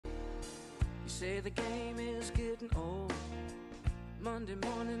say the game is getting old. Monday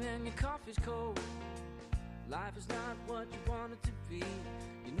morning and your coffee's cold. Life is not what you want it to be.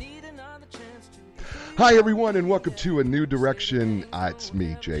 You need another chance to... Hi, everyone, and welcome to A New Direction. It's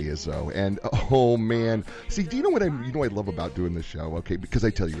me, Jay Izzo, and oh man, see, do you know what I love about doing this show? Okay, because I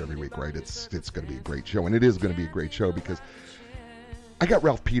tell you every week, right? It's going to be a great show, and it is going to be a great show because I got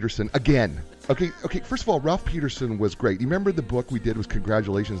Ralph Peterson again. Okay. First of all, Ralph Peterson was great. You remember the book we did was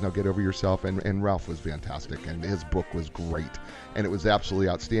Congratulations, Now Get Over Yourself, and Ralph was fantastic, and his book was great, and it was absolutely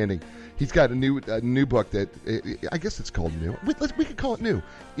outstanding. He's got a new book that I guess it's called new. We could call it new.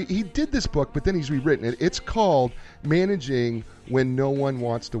 He did this book, but then he's rewritten it. It's called Managing When No One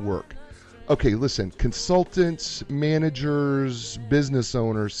Wants to Work. Okay, listen, consultants, managers, business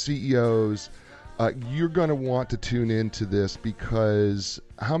owners, CEOs, you're going to want to tune into this because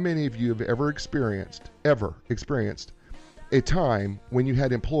how many of you have ever experienced a time when you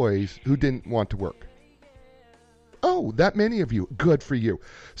had employees who didn't want to work? Oh, that many of you. Good for you.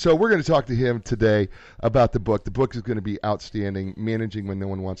 So we're going to talk to him today about the book. The book is going to be outstanding, Managing When No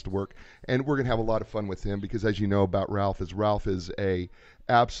One Wants to Work. And we're going to have a lot of fun with him because, as you know about Ralph is a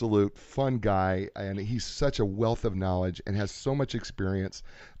absolute fun guy, and he's such a wealth of knowledge and has so much experience.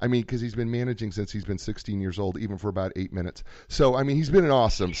 I mean, because he's been managing since he's been 16 years old, even for about 8 minutes. So, I mean, he's been an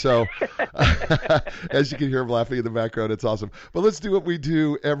awesome. So, as you can hear him laughing in the background, it's awesome. But let's do what we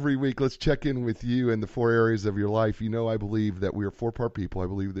do every week. Let's check in with you in the 4 areas of your life. You know, I believe that we are 4-part people. I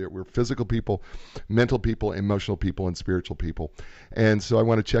believe that we're physical people, mental people, emotional people, and spiritual people. And so I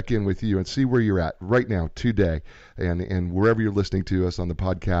want to check in with you and see where you're at right now, today, and wherever you're listening to us on the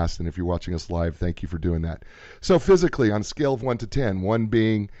podcast, and if you're watching us live, thank you for doing that. So physically, on a scale of 1 to 10, 1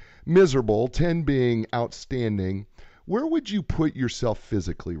 being miserable, 10 being outstanding, where would you put yourself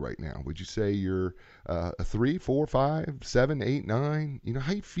physically right now? Would you say you're a 3, 4, 5, 7, 8, 9? You know,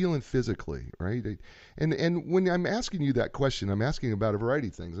 how you feeling physically, right? And when I'm asking you that question, I'm asking about a variety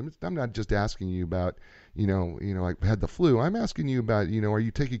of things. I'm not just asking you about, you know, I had the flu. I'm asking you about, are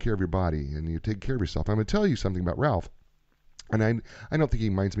you taking care of your body and you taking care of yourself? I'm going to tell you something about Ralph. And I don't think he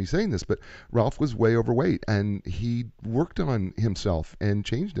minds me saying this, but Ralph was way overweight, and he worked on himself and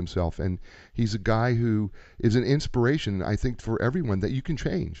changed himself. And he's a guy who is an inspiration, I think, for everyone that you can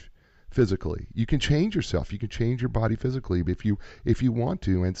change physically. You can change yourself. You can change your body physically if you want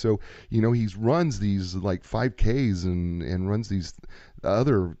to. And so, he runs these like 5Ks and runs these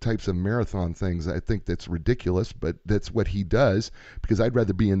other types of marathon things. I think that's ridiculous, but that's what he does because I'd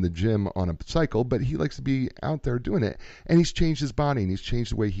rather be in the gym on a cycle, but he likes to be out there doing it. And he's changed his body, and he's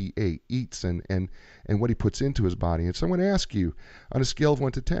changed the way he eats and what he puts into his body. And so I want to ask you, on a scale of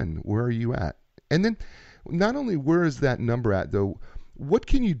 1 to 10, where are you at? And then not only where is that number at, though, what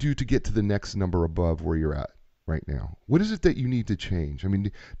can you do to get to the next number above where you're at right now? What is it that you need to change? I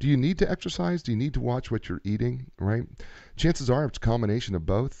mean, do you need to exercise? Do you need to watch what you're eating, right? Chances are it's a combination of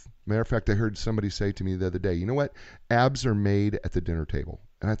both. Matter of fact, I heard somebody say to me the other day, you know what? Abs are made at the dinner table.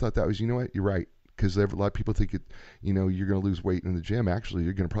 And I thought that was, you know what? You're right. Because a lot of people think, you're going to lose weight in the gym. Actually,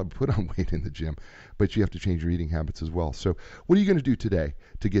 you're going to probably put on weight in the gym, but you have to change your eating habits as well. So what are you going to do today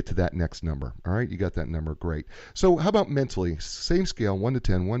to get to that next number? All right, you got that number. Great. So how about mentally? Same scale, 1 to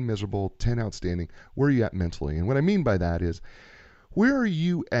 10, 1 miserable, 10 outstanding. Where are you at mentally? And what I mean by that is, where are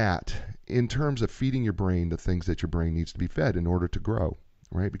you at in terms of feeding your brain the things that your brain needs to be fed in order to grow,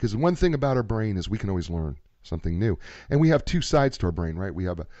 right? Because the one thing about our brain is we can always learn something new. And we have 2 sides to our brain, right? We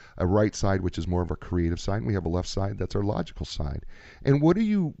have a right side, which is more of a creative side, and we have a left side, that's our logical side. And what are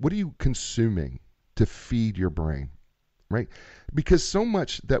you consuming to feed your brain, right? Because so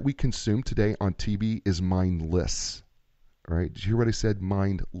much that we consume today on TV is mindless, right? Did you hear what I said?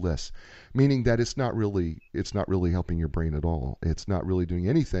 Mindless, meaning that it's not really helping your brain at all. It's not really doing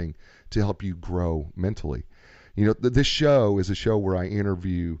anything to help you grow mentally. This show is a show where I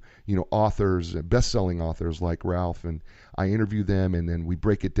interview, authors, best-selling authors like Ralph, and I interview them, and then we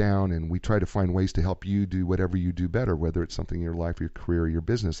break it down, and we try to find ways to help you do whatever you do better, whether it's something in your life, your career, your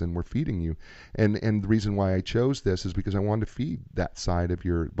business, and we're feeding you. And the reason why I chose this is because I wanted to feed that side of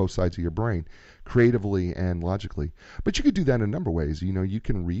both sides of your brain, creatively and logically. But you could do that in a number of ways. You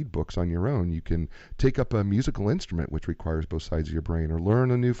can read books on your own. You can take up a musical instrument, which requires both sides of your brain, or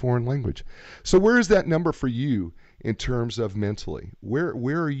learn a new foreign language. So where is that number for you in terms of mentally? Where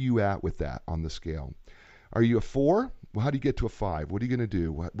are you at with that on the scale? Are you a 4? Well, how do you get to a 5? What are you going to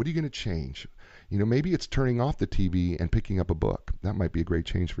do? What are you going to change? Maybe it's turning off the TV and picking up a book. That might be a great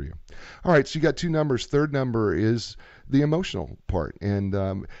change for you. All right, so you got 2 numbers. Third number is the emotional part. And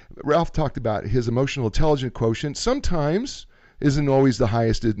Ralph talked about his emotional intelligence quotient. Sometimes isn't always the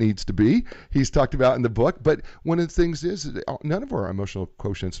highest it needs to be. He's talked about in the book. But one of the things is none of our emotional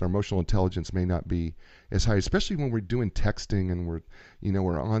quotients and our emotional intelligence may not be as high, especially when we're doing texting and we're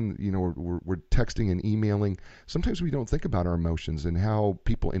texting and emailing. Sometimes we don't think about our emotions and how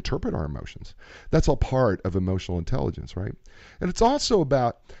people interpret our emotions. That's all part of emotional intelligence, right? And it's also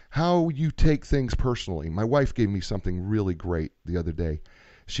about how you take things personally. My wife gave me something really great the other day.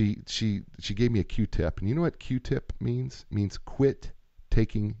 She gave me a Q-tip. And you know what Q-tip means? It means quit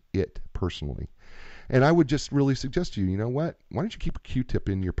taking it personally. And I would just really suggest to you, you know what? Why don't you keep a Q-tip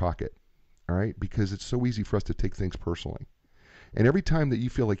in your pocket? All right? Because it's so easy for us to take things personally. And every time that you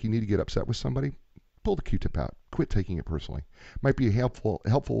feel like you need to get upset with somebody, pull the Q-tip out. Quit taking it personally. Might be a helpful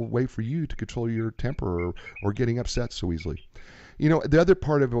way for you to control your temper or getting upset so easily. You know, the other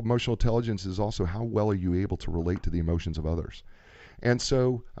part of emotional intelligence is also how well are you able to relate to the emotions of others. And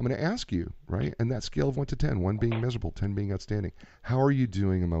so I'm going to ask you, right, and that scale of 1 to 10, 1 being miserable, 10 being outstanding, how are you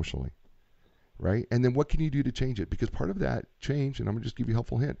doing emotionally, right? And then what can you do to change it? Because part of that change, and I'm going to just give you a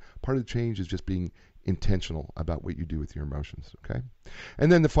helpful hint, part of the change is just being intentional about what you do with your emotions, okay?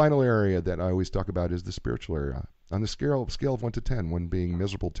 And then the final area that I always talk about is the spiritual area. On the scale of 1 to 10, 1 being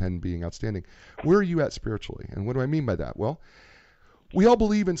miserable, 10 being outstanding, where are you at spiritually? And what do I mean by that? Well, we all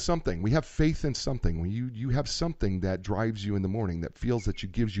believe in something. We have faith in something. You have something that drives you in the morning, that feels that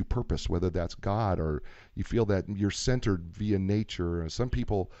gives you purpose, whether that's God or you feel that you're centered via nature. Some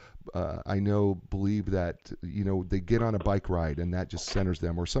people I know believe that they get on a bike ride and that just centers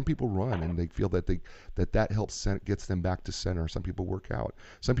them, or some people run and they feel that that helps gets them back to center. Some people work out.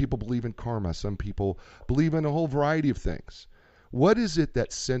 Some people believe in karma. Some people believe in a whole variety of things. What is it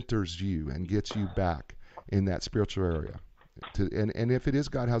that centers you and gets you back in that spiritual area? And if it is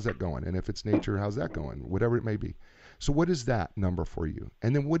God, how's that going? And if it's nature, how's that going? Whatever it may be. So what is that number for you?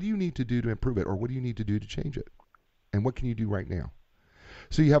 And then what do you need to do to improve it? Or what do you need to do to change it? And what can you do right now?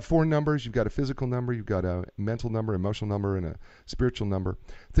 So you have 4 numbers. You've got a physical number. You've got a mental number, emotional number, and a spiritual number.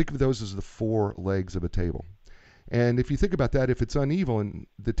 Think of those as the 4 legs of a table. And if you think about that, if it's uneven,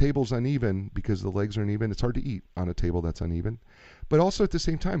 the table's uneven because the legs are uneven, it's hard to eat on a table that's uneven. But also at the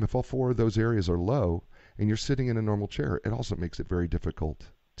same time, if all 4 of those areas are low, and you're sitting in a normal chair, it also makes it very difficult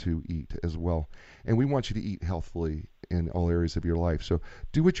to eat as well. And we want you to eat healthily in all areas of your life. So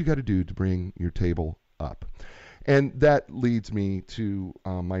do what you got to do to bring your table up. And that leads me to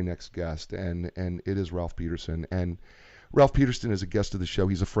my next guest, and it is Ralph Peterson. And Ralph Peterson is a guest of the show.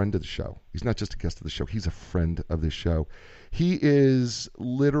 He's a friend of the show. He's not just a guest of the show. He's a friend of the show. He is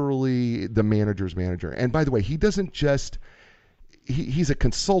literally the manager's manager. And by the way, he doesn't just... He's a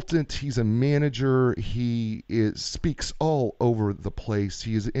consultant. He's a manager. He speaks all over the place.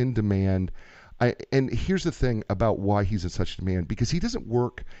 He is in demand. And here's the thing about why he's in such demand, because he doesn't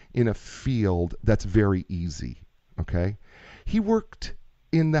work in a field that's very easy, okay? He worked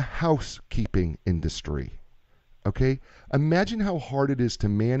in the housekeeping industry, okay? Imagine how hard it is to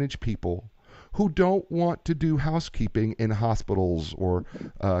manage people who don't want to do housekeeping in hospitals or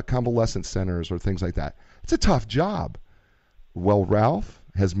convalescent centers or things like that. It's a tough job. Well, Ralph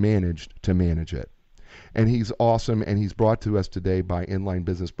has managed to manage it. And he's awesome, and he's brought to us today by Inline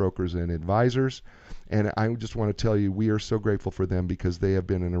Business Brokers and Advisors. And I just want to tell you, we are so grateful for them because they have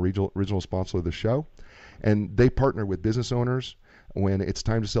been an original sponsor of the show. And they partner with business owners. When it's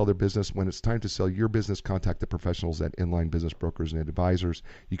time to sell their business, when it's time to sell your business, contact the professionals at Inline Business Brokers and Advisors.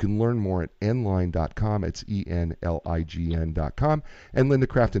 You can learn more at nline.com. It's ENLIGN.com. And Linda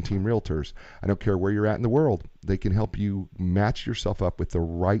Craft and Team Realtors. I don't care where you're at in the world. They can help you match yourself up with the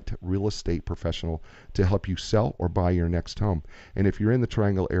right real estate professional to help you sell or buy your next home. And if you're in the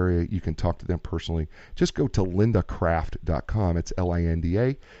Triangle area, you can talk to them personally. Just go to lindacraft.com. It's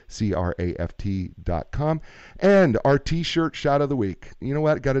LINDACRAFT.com. And our T-shirt shot of the week. You know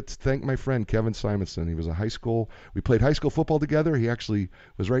what? Got to thank my friend Kevin Simonson. He was we played high school football together. He actually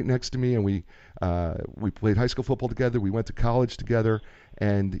was right next to me, and we played high school football together. We went to college together.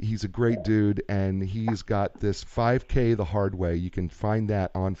 And he's a great dude, and he's got this 5K the hard way. You can find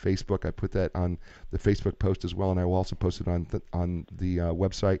that on Facebook. I put that on the Facebook post as well, and I will also post it on the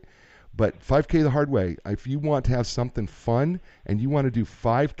website. But 5K the hard way, if you want to have something fun and you want to do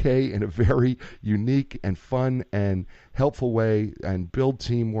 5K in a very unique and fun and helpful way and build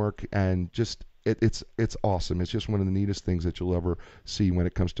teamwork and just it's awesome. It's just one of the neatest things that you'll ever see when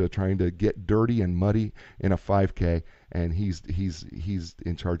it comes to trying to get dirty and muddy in a 5K. And he's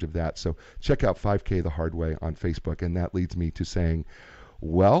in charge of that. So check out 5K the Hard Way on Facebook. And that leads me to saying,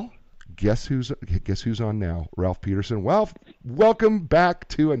 well, guess who's on now? Ralph Peterson. Ralph, welcome back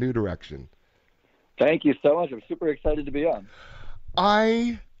to A New Direction. Thank you so much. I'm super excited to be on.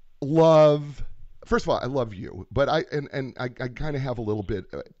 I love first of all, I love you, but I kind of have a little bit.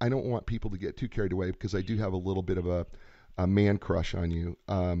 I don't want people to get too carried away because I do have a little bit of a man crush on you,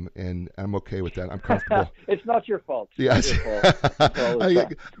 and I'm okay with that. I'm comfortable. It's not your fault. Yes, I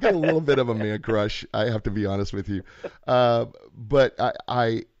It's got a little bit of a man crush. I have to be honest with you, but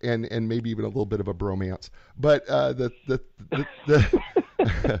I and maybe even a little bit of a bromance. But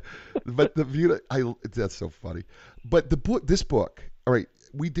but the view that's so funny. But this book, all right.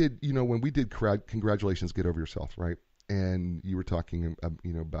 We did, when we did Congratulations, Get Over Yourself, right? And you were talking,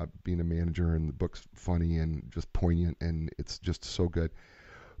 about being a manager, and the book's funny and just poignant, and it's just so good.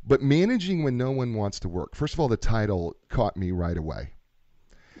 But managing when no one wants to work. First of all, the title caught me right away.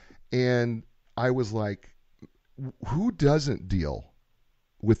 And I was like, who doesn't deal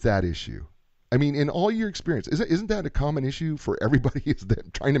with that issue? I mean, in all your experience, isn't that a common issue for everybody? Is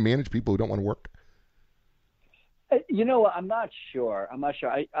that trying to manage people who don't want to work? I'm not sure.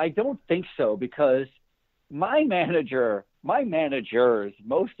 I don't think so, because my managers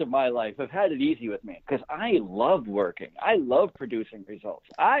most of my life have had it easy with me because I love working. I love producing results.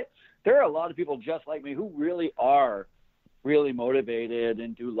 There are a lot of people just like me who really are really motivated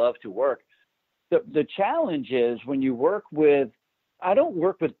and do love to work. The challenge is when you work with, I don't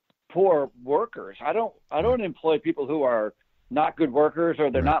work with poor workers. I don't employ people who are not good workers, or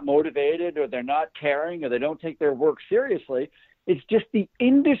they're not motivated, or they're not caring, or they don't take their work seriously. It's just the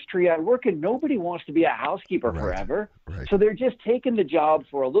industry I work in. Nobody wants to be a housekeeper forever. Right. So they're just taking the job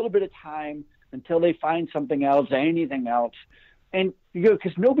for a little bit of time until they find something else, anything else. And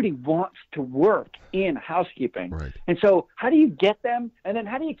because nobody wants to work in housekeeping. Right. And so how do you get them? And then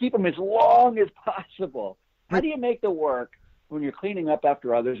how do you keep them as long as possible? How do you make the work when you're cleaning up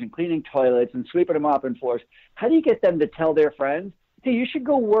after others and cleaning toilets and sweeping them up and floors? How do you get them to tell their friends, hey, you should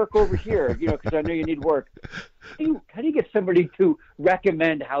go work over here, because I know you need work? How do you get somebody to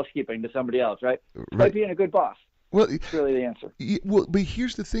recommend housekeeping to somebody else, right? By being a good boss. Well, that's really the answer. Well, but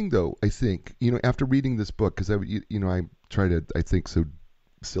here's the thing, though. I think, after reading this book, because I try to, I think, so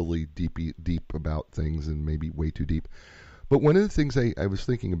silly, deep about things, and maybe way too deep. But one of the things I was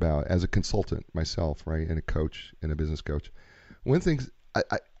thinking about as a consultant myself, right, and a coach and a business coach, one of the things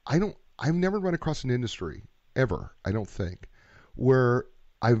I've never run across an industry ever, I don't think, where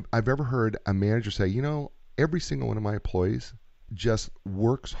I've ever heard a manager say, every single one of my employees just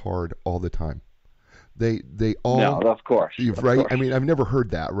works hard all the time. They all, no, of course, right? Of course. I mean, I've never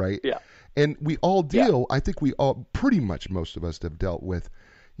heard that, right? Yeah. And we all deal. I think we all, pretty much most of us have dealt with,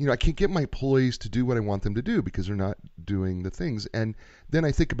 I can't get my employees to do what I want them to do because they're not doing the things. And then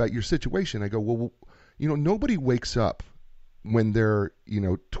I think about your situation. I go, well, nobody wakes up when they're,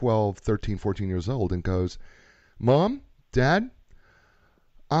 12, 13, 14 years old and goes, Mom, Dad,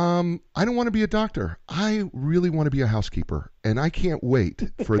 I don't want to be a doctor. I really want to be a housekeeper, and I can't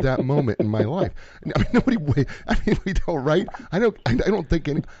wait for that moment in my life. I mean, nobody wait. I mean, we don't, right? I don't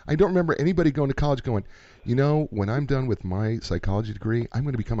remember anybody going to college going, when I'm done with my psychology degree, I'm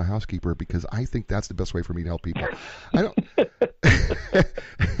going to become a housekeeper because I think that's the best way for me to help people. I don't.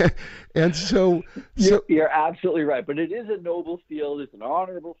 And so you're absolutely right, but it is a noble field. It's an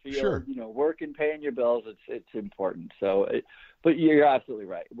honorable field. Sure. Working, paying your bills, it's important. So, but you're absolutely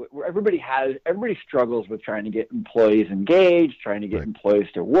right. Everybody struggles with trying to get employees engaged, trying to get employees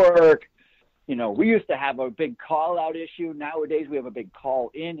to work. We used to have a big call out issue. Nowadays we have a big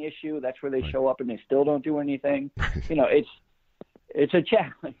call in issue. That's where they show up and they still don't do anything. It's a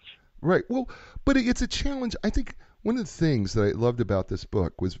challenge. Right. Well, but it's a challenge. I think one of the things that I loved about this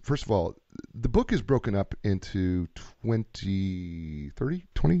book was, first of all, the book is broken up into 20, 30,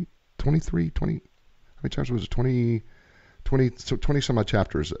 20, 23, 20, how many chapters was it? 20 some odd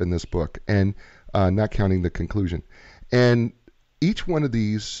chapters in this book, and not counting the conclusion. And each one of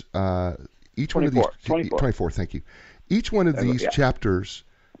these, 24, thank you. Each one of these chapters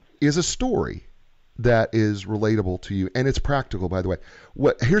is a story that is relatable to you, and it's practical, by the way.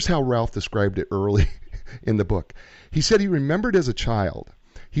 Here's how Ralph described it early in the book. He said he remembered as a child,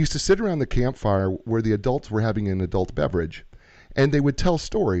 he used to sit around the campfire where the adults were having an adult beverage, and they would tell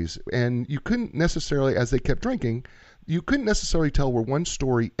stories, and you couldn't necessarily, as they kept drinking, you couldn't necessarily tell where one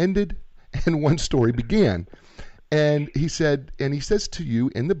story ended and one story began. And he says to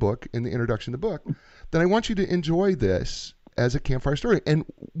you in the book, in the introduction to the book, that I want you to enjoy this as a campfire story. And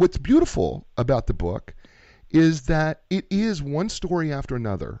what's beautiful about the book is that it is one story after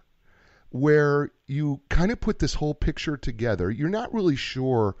another, where you kind of put this whole picture together. You're not really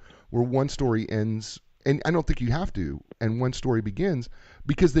sure where one story ends, and I don't think you have to, and one story begins,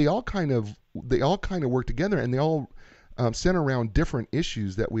 because they all kind of work together, and they all center around different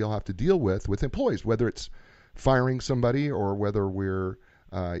issues that we all have to deal with employees, whether it's firing somebody or whether we're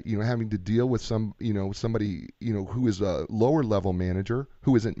having to deal with somebody, who is a lower level manager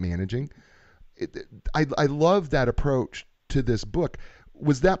who isn't managing. I love that approach to this book.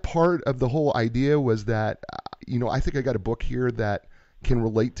 Was that part of the whole idea? Was that, I think I got a book here that can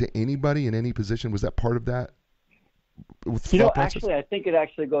relate to anybody in any position. Was that part of that? Actually, I think it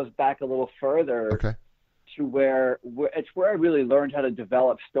actually goes back a little further. Okay. To where it's where I really learned how to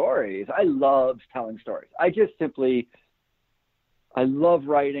develop stories. I love telling stories. I love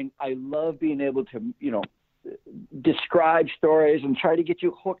writing. I love being able to, describe stories and try to get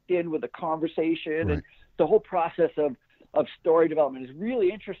you hooked in with a conversation. Right. And the whole process of story development is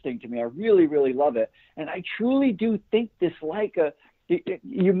really interesting to me. I really, really love it. And I truly do think this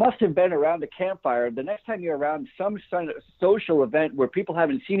you must have been around a campfire. The next time you're around some kind of social event where people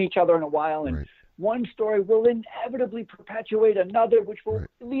haven't seen each other in a while, and right. one story will inevitably perpetuate another, which will right.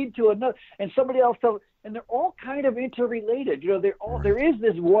 lead to another, and somebody else. And they're all kind of interrelated. Right. There is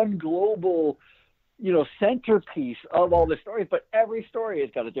this one global, centerpiece of all the stories, but every story has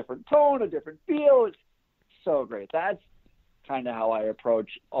got a different tone, a different feel. It's so great. That's kind of how I approach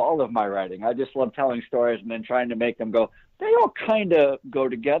all of my writing. I just love telling stories and then trying to make them go. They all kind of go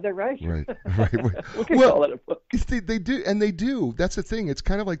together, right? Right. We can call it a book. They do, and they do. That's the thing. It's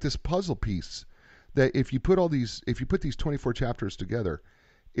kind of like this puzzle piece that if you put these 24 chapters together,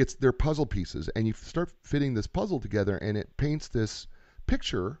 they're puzzle pieces, and you start fitting this puzzle together, and it paints this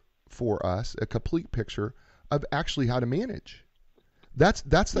picture for us, a complete picture of actually how to manage. That's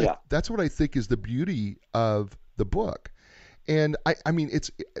what I think is the beauty of the book. And I mean,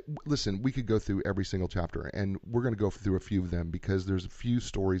 listen, we could go through every single chapter, and we're going to go through a few of them because there's a few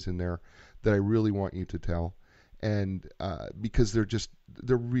stories in there that I really want you to tell, and because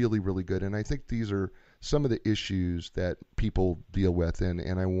they're really, really good. And I think these are some of the issues that people deal with,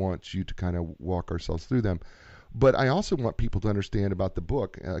 and I want you to kind of walk ourselves through them. But I also want people to understand about the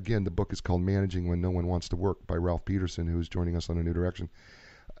book. Again, the book is called Managing When No One Wants to Work by Ralph Peterson, who is joining us on A New Direction.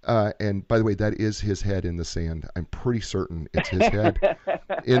 And by the way, that is his head in the sand. I'm pretty certain it's his head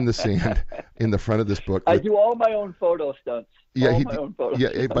in the sand in the front of this book. I do all my own photo stunts. Yeah, my own photo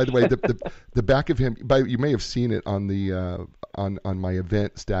stunts. By the way, the back of him. You may have seen it on the on my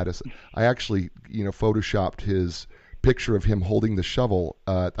event status. I actually photoshopped his picture of him holding the shovel.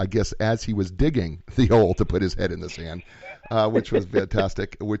 I guess as he was digging the hole to put his head in the sand, which was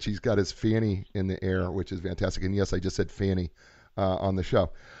fantastic. Which he's got his fanny in the air, which is fantastic. And yes, I just said fanny. On the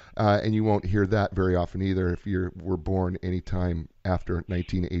show, and you won't hear that very often either if you were born anytime after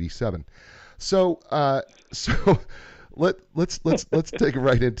 1987. So let's dig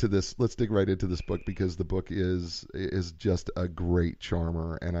right into this. Let's dig right into this book because the book is just a great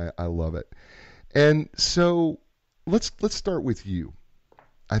charmer, and I love it. And so let's start with you.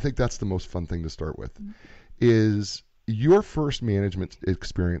 I think that's the most fun thing to start with. Is your first management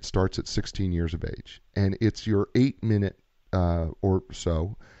experience starts at 16 years of age, and it's your 8-minute or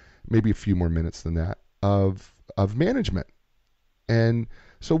so, maybe a few more minutes than that, of management. And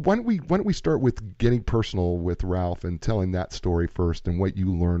so why don't we start with getting personal with Ralph and telling that story first and what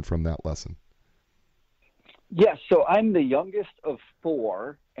you learned from that lesson. Yes, so I'm the youngest of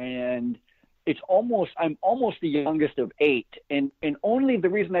 4, and I'm almost the youngest of 8. And only the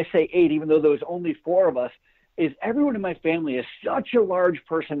reason I say 8, even though there was only 4 of us, is everyone in my family is such a large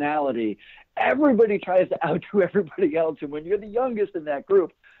personality. Everybody tries to outdo everybody else. And when you're the youngest in that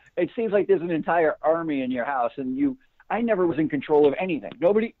group, it seems like there's an entire army in your house. And I never was in control of anything.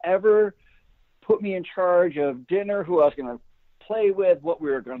 Nobody ever put me in charge of dinner, who I was going to play with, what we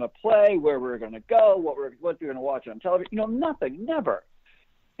were going to play, where we were going to go, what we were going to watch on television. Nothing, never.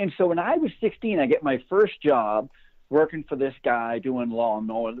 And so when I was 16, I get my first job working for this guy doing lawn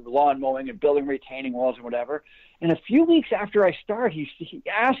mowing and building retaining walls and whatever. And a few weeks after I start, he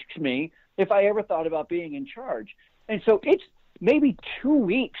asks me if I ever thought about being in charge. And so it's maybe 2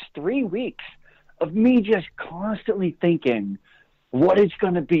 weeks, 3 weeks of me just constantly thinking what it's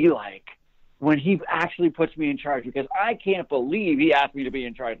going to be like when he actually puts me in charge, because I can't believe he asked me to be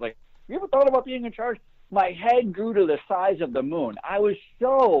in charge. Like, you ever thought about being in charge? My head grew to the size of the moon. I was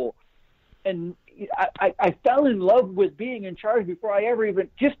and I fell in love with being in charge before I ever even,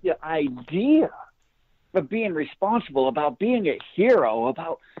 just the idea of being responsible, about being a hero,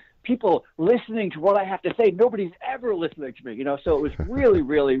 about people listening to what I have to say. Nobody's ever listening to me, so it was really,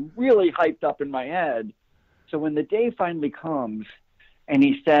 really, really hyped up in my head. So when the day finally comes and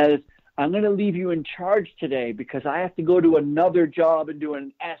he says, I'm going to leave you in charge today because I have to go to another job and do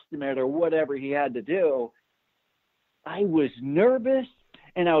an estimate or whatever he had to do, I was nervous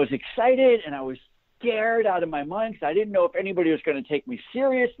and I was excited and I was scared out of my mind because I didn't know if anybody was going to take me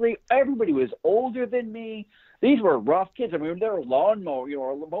seriously. Everybody was older than me. These were rough kids. I mean, they were lawn mowing,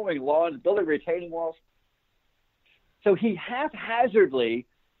 mowing lawns, building retaining walls. So he haphazardly,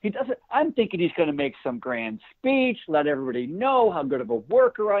 I'm thinking he's going to make some grand speech, let everybody know how good of a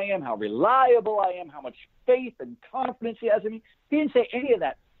worker I am, how reliable I am, how much faith and confidence he has in me. He didn't say any of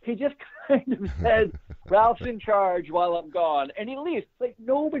that. He just kind of said, Ralph's in charge while I'm gone. And he leaves. Like,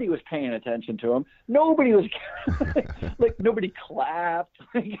 nobody was paying attention to him. Nobody was, like, nobody clapped.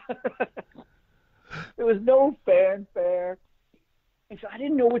 There was no fanfare. And so I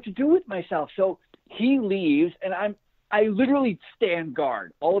didn't know what to do with myself. So he leaves, and I literally stand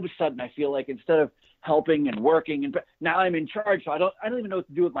guard. All of a sudden, I feel like instead of helping and working, and now I'm in charge, so I don't even know what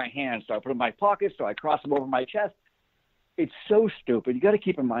to do with my hands. So I put them in my pockets, so I cross them over my chest. It's so stupid. You got to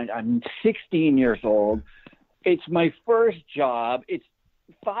keep in mind, I'm 16 years old. It's my first job. It's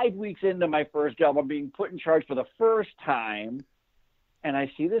 5 weeks into my first job. I'm being put in charge for the first time. And I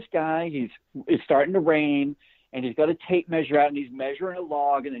see this guy. It's starting to rain, and he's got a tape measure out, and he's measuring a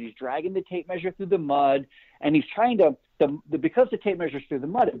log, and then he's dragging the tape measure through the mud, and he's trying to because the tape measure's through the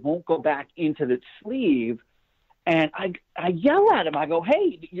mud, it won't go back into the sleeve. And I yell at him. I go,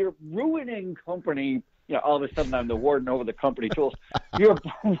 "Hey, you're ruining company." You know, all of a sudden I'm the warden over the company tools. You're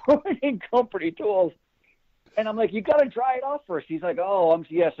ruining company tools. And I'm like, you got to dry it off first. He's like, oh,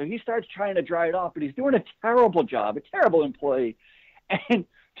 yeah. So he starts trying to dry it off, but he's doing a terrible job, a terrible employee. And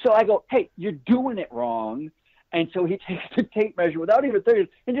so I go, hey, you're doing it wrong. And so he takes the tape measure without even thinking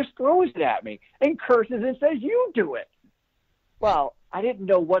and just throws it at me and curses and says, you do it. Well, I didn't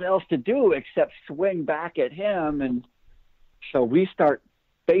know what else to do except swing back at him. And so we start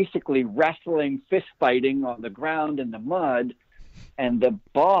basically wrestling, fist fighting on the ground in the mud. And the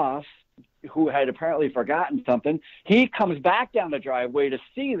boss, who had apparently forgotten something, he comes back down the driveway to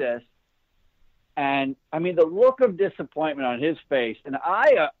see this. And I mean, the look of disappointment on his face, and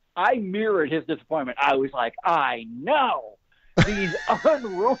I mirrored his disappointment. I was like, I know these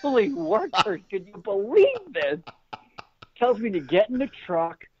unruly workers. Can you believe this? Tells me to get in the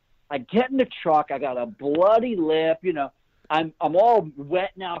truck. I get in the truck. I got a bloody lip. You know, I'm all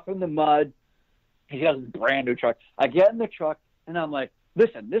wet now from the mud. He has a brand new truck. I get in the truck, and I'm like,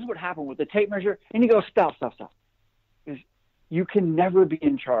 listen, this is what happened with the tape measure. And he goes, stop. He goes, you can never be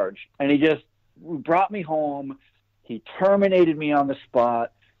in charge. And he just brought me home. He terminated me on the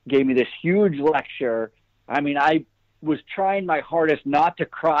spot, gave me this huge lecture. I mean, I was trying my hardest not to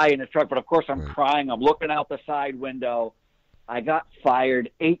cry in his truck, but of course I'm crying. I'm looking out the side window. I got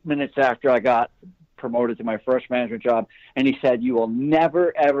fired 8 minutes after I got promoted to my first management job. And he said, you will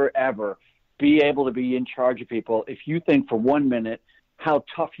never, ever, ever be able to be in charge of people if you think for 1 minute how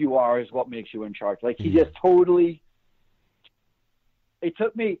tough you are is what makes you in charge. Like, he just totally,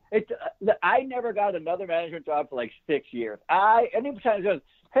 I never got another management job for like 6 years. Anytime he says,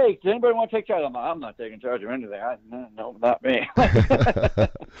 hey, does anybody want to take charge? I'm not taking charge of anything. No, not me.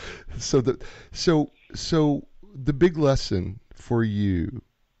 So the big lesson for you,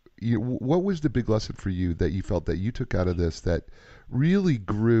 what was the big lesson for you that you felt that you took out of this that really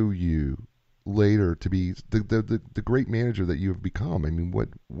grew you later to be the great manager that you have become? I mean,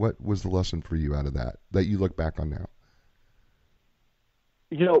 what was the lesson for you out of that you look back on now?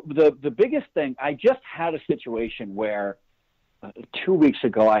 You know, the biggest thing, I just had a situation where 2 weeks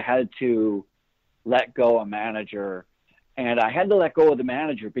ago I had to let go a manager, and I had to let go of the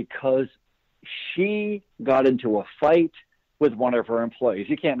manager because she got into a fight with one of her employees.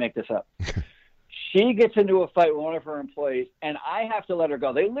 You can't make this up. She gets into a fight with one of her employees, and I have to let her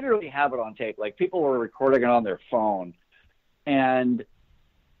go. They literally have it on tape. Like, people were recording it on their phone. And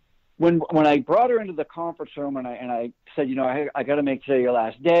when I brought her into the conference room and I said, you know, I got to make today your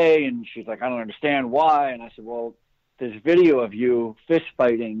last day. And she's like, I don't understand why. And I said, well, there's video of you fist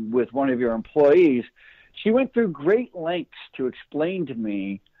fighting with one of your employees. She went through great lengths to explain to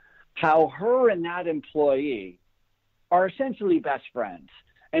me how her and that employee are essentially best friends.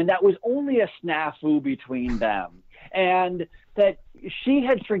 And that was only a snafu between them. And that she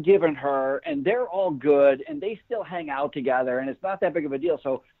had forgiven her, and they're all good, and they still hang out together, and it's not that big of a deal.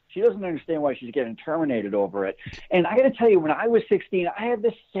 So she doesn't understand why she's getting terminated over it. And I got to tell you, when I was 16, I had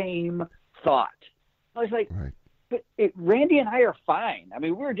the same thought. I was like, but Randy and I are fine. I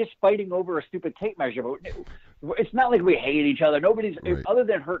mean, we were just fighting over a stupid tape measure. But it's not like we hate each other. Nobody's, other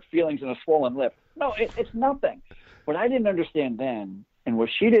than hurt feelings and a swollen lip. No, it's nothing. What I didn't understand then, and what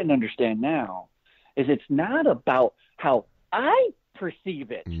she didn't understand now, is it's not about how I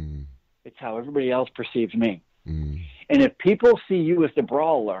perceive it. It's how everybody else perceives me. And if people see you as the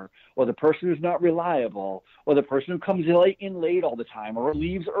brawler, or the person who's not reliable, or the person who comes in late all the time, or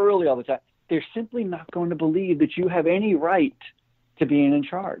leaves early all the time, they're simply not going to believe that you have any right to being in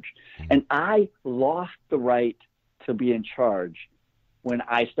charge. And I lost the right to be in charge when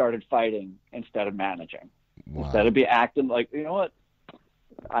I started fighting instead of managing. Wow. Instead of acting like, you know what?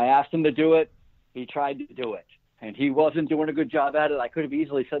 I asked him to do it. He tried to do it. And he wasn't doing a good job at it. I could have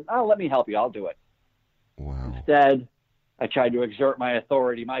easily said, oh, let me help you. I'll do it. Wow. Instead, I tried to exert my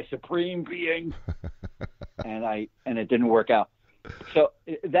authority, my supreme being, and it didn't work out. So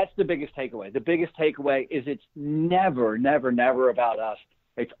that's the biggest takeaway. The biggest takeaway is it's never, never, never about us.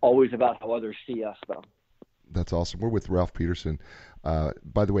 It's always about how others see us, though. That's awesome. We're with Ralph Peterson.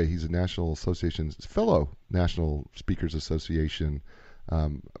 By the way, he's a fellow National Speakers Association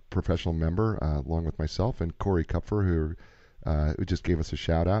professional member, along with myself and Corey Kupfer, who just gave us a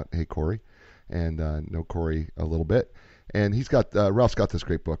shout out. Hey, Corey, and know Corey a little bit. And Ralph's got this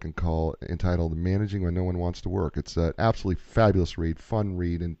great book entitled "Managing When No One Wants to Work." It's an absolutely fabulous read, fun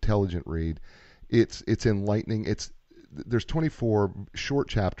read, intelligent read. It's enlightening. There's 24 short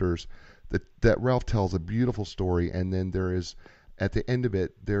chapters that Ralph tells a beautiful story, and then at the end of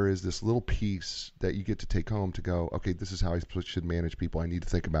it, there is this little piece that you get to take home to go, okay, this is how I should manage people. I need to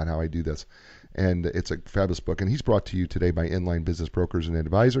think about how I do this. And it's a fabulous book. And he's brought to you today by Inline Business Brokers and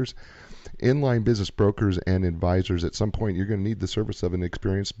Advisors. Inline Business Brokers and Advisors, at some point, you're going to need the service of an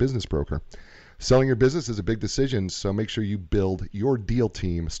experienced business broker. Selling your business is a big decision, so make sure you build your deal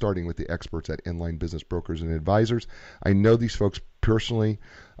team, starting with the experts at Inline Business Brokers and Advisors. I know these folks personally.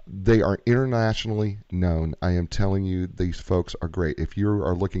 They are internationally known. I am telling you, these folks are great. If you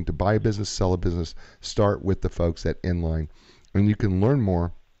are looking to buy a business, sell a business, start with the folks at Inline. And you can learn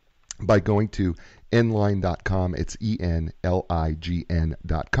more by going to Enlign.com. It's ENLIGN.com.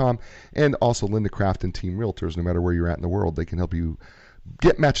 And also Linda Craft and Team Realtors, no matter where you're at in the world, they can help you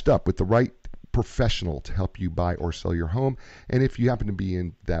get matched up with the right professional to help you buy or sell your home. And if you happen to be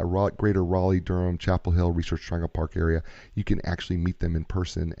in that greater Raleigh, Durham, Chapel Hill, Research Triangle Park area, you can actually meet them in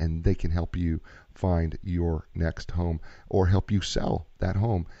person, and they can help you find your next home or help you sell that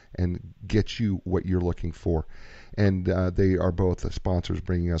home and get you what you're looking for. And they are both the sponsors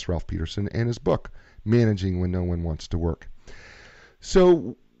bringing us Ralph Peterson and his book, Managing When No One Wants to Work.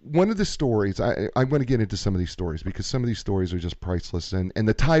 So one of the stories, I'm going to get into some of these stories because some of these stories are just priceless, and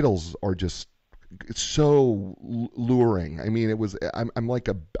the titles are just so luring. I mean, I'm like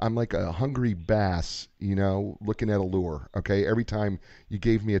a hungry bass, looking at a lure. Okay, every time you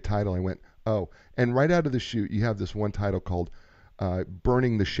gave me a title, I went, oh. And right out of the chute, you have this one title called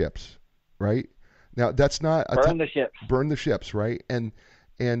 "Burning the Ships," right? Now that's not burn the ships. Burn the ships, right? And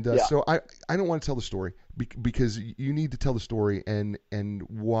yeah. So I don't want to tell the story because you need to tell the story and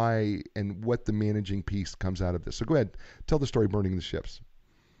why and what the managing piece comes out of this. So go ahead, tell the story, "Burning the Ships."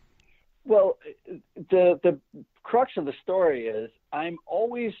 Well, the crux of the story is I'm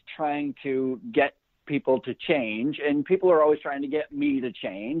always trying to get people to change, and people are always trying to get me to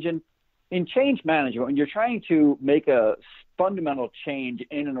change. And in change management, when you're trying to make a fundamental change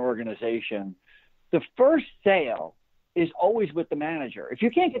in an organization, the first sale is always with the manager. If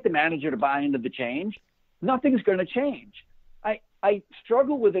you can't get the manager to buy into the change, nothing's going to change. I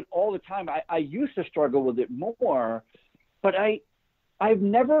struggle with it all the time. I used to struggle with it more, but I've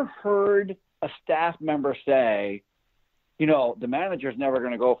never heard a staff member say, the manager's never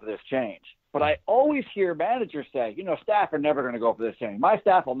going to go for this change. But I always hear managers say, staff are never going to go for this change. My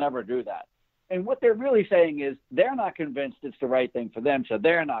staff will never do that. And what they're really saying is they're not convinced it's the right thing for them, so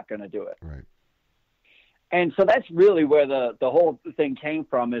they're not going to do it. Right. And so that's really where the whole thing came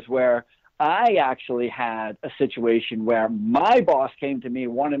from, is where I actually had a situation where my boss came to me,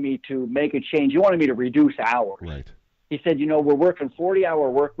 wanted me to make a change. He wanted me to reduce hours. Right. He said, we're working 40-hour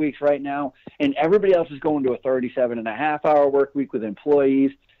work weeks right now, and everybody else is going to a 37.5-hour work week with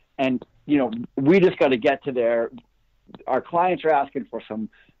employees. And, we just got to get to there. Our clients are asking for some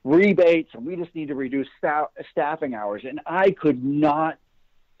rebates, and we just need to reduce staffing hours. And I could not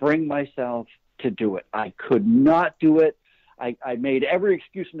bring myself to do it. I could not do it. I made every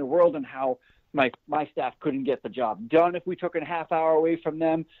excuse in the world on how my staff couldn't get the job done if we took a half hour away from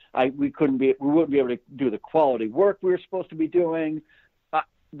them. We wouldn't be able to do the quality work we were supposed to be doing.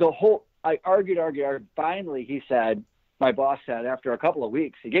 I argued. Finally, he said, my boss said, after a couple of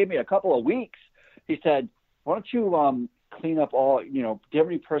weeks, he gave me a couple of weeks. He said, why don't you clean up all, do you have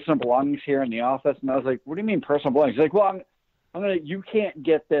any personal belongings here in the office? And I was like, what do you mean personal belongings? He's like, well, you can't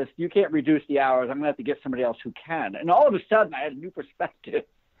get this. You can't reduce the hours. I'm going to have to get somebody else who can. And all of a sudden I had a new perspective.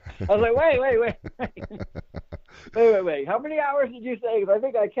 I was like, wait. How many hours did you say? Because I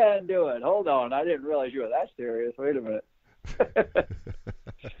think I can do it. Hold on. I didn't realize you were that serious. Wait a minute.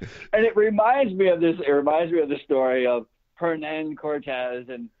 And it reminds me of the story of Hernan Cortez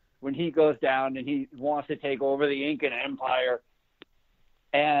and when he goes down and he wants to take over the Incan Empire.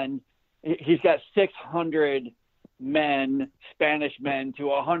 And he's got 600 men, Spanish men, to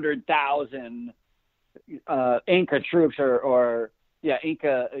 100,000 Inca troops or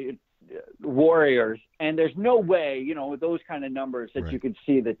Inca warriors. And there's no way, with those kind of numbers that you could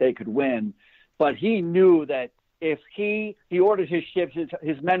see that they could win. But he knew that if he ordered his ships,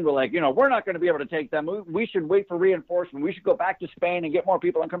 his men were like, we're not going to be able to take them. We should wait for reinforcement. We should go back to Spain and get more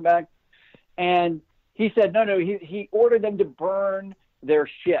people and come back. And he said, no, he ordered them to burn their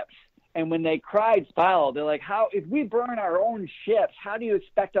ships. And when they cried foul, they're like, if we burn our own ships, how do you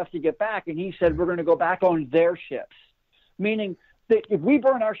expect us to get back? And he said, we're going to go back on their ships. Meaning that if we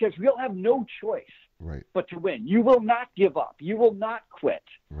burn our ships, we'll have no choice but to win. You will not give up. You will not quit.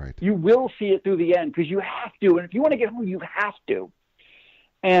 Right. You will see it through the end because you have to. And if you want to get home, you have to.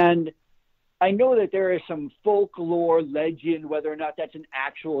 And I know that there is some folklore, legend, whether or not that's an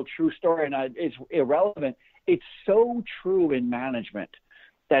actual true story, and it's irrelevant. It's so true in management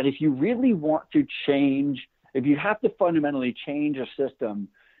that if you really want to change, if you have to fundamentally change a system,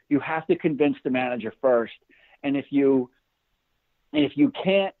 you have to convince the manager first. And if you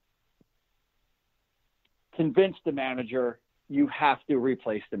can't convince the manager, you have to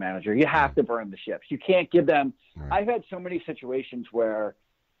replace the manager. You have to burn the ships. You can't give them. I've had so many situations where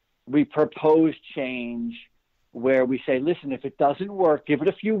we propose change, where we say, listen, if it doesn't work, give it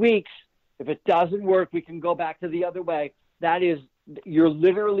a few weeks. If it doesn't work, we can go back to the other way. You're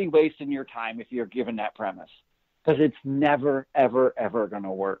literally wasting your time if you're given that premise, because it's never, ever, ever going to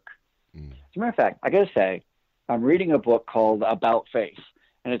work. As a matter of fact, I got to say, I'm reading a book called About Face,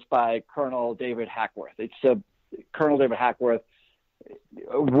 and it's by Colonel David Hackworth. Colonel David Hackworth,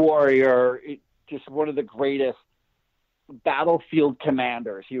 a warrior, just one of the greatest battlefield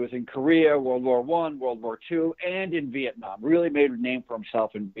commanders. He was in Korea, World War I, World War II, and in Vietnam. Really made a name for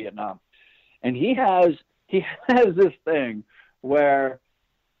himself in Vietnam. And he has this thing where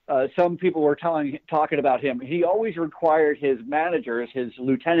some people were talking about him. He always required his managers, his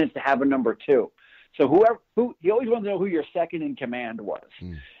lieutenants, to have a number 2. So he always wanted to know who your second in command was.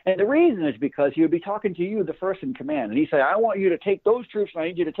 And the reason is because he would be talking to you, the first in command. And he'd say, I want you to take those troops, and I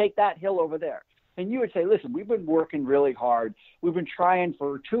need you to take that hill over there. And you would say, listen, we've been working really hard. We've been trying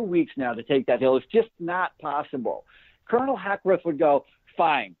for 2 weeks now to take that hill. It's just not possible. Colonel Hackworth would go,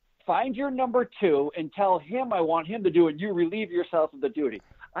 fine. Find your number 2 and tell him I want him to do it. You relieve yourself of the duty.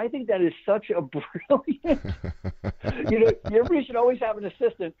 I think that is such a brilliant, you should always have an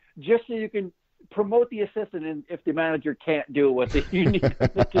assistant just so you can promote the assistant and if the manager can't do what you need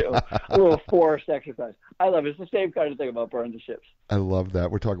to do. A little forced exercise. I love it. It's the same kind of thing about burning the ships. I love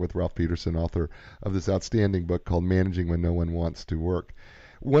that. We're talking with Ralph Peterson, author of this outstanding book called Managing When No One Wants to Work.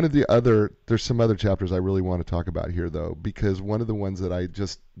 There's some other chapters I really want to talk about here, though, because one of the ones that I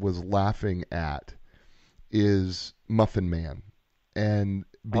just was laughing at is Muffin Man. And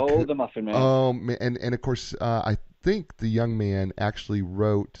the Muffin Man. And of course, I think the young man actually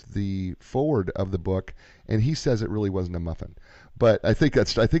wrote the foreword of the book, and he says it really wasn't a muffin. But I think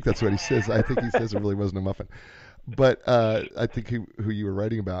that's what he says. I think he says it really wasn't a muffin. But I think who you were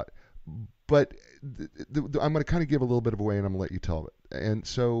writing about. But I'm going to kind of give a little bit of away, and I'm going to let you tell it. And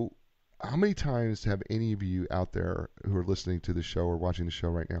so, how many times have any of you out there who are listening to the show or watching the show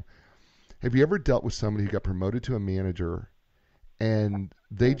right now, have you ever dealt with somebody who got promoted to a manager and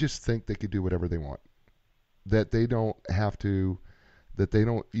they just think they could do whatever they want? That they don't have to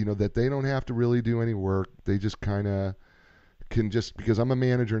really do any work. They just kind of can because I'm a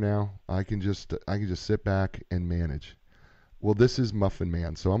manager now, I can just sit back and manage. Well, this is Muffin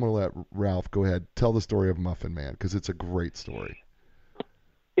Man, so I'm going to let Ralph go ahead, tell the story of Muffin Man, because it's a great story.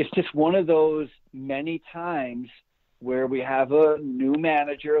 It's just one of those many times where we have a new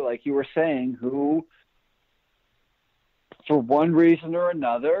manager, like you were saying, who, for one reason or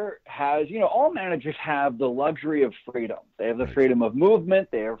another, has, all managers have the luxury of freedom. They have the freedom of movement.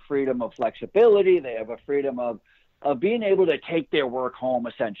 They have freedom of flexibility. They have a freedom of being able to take their work home,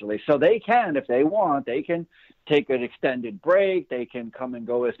 essentially. So they can, if they want, they can take an extended break. They can come and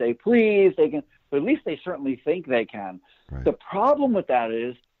go as they please. They can, but at least they certainly think they can. Right. The problem with that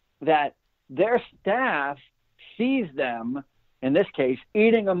is that their staff sees them, in this case,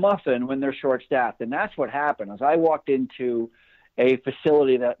 eating a muffin when they're short-staffed. And that's what happened. As I walked into a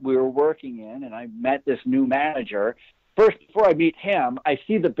facility that we were working in, and I met this new manager, first, before I meet him, I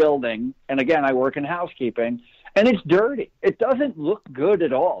see the building, and again, I work in housekeeping, and it's dirty. It doesn't look good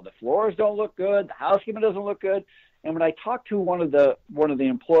at all. The floors don't look good. The housekeeping doesn't look good. And when I talk to one of the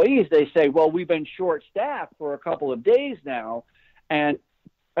employees, they say, well, we've been short-staffed for a couple of days now. And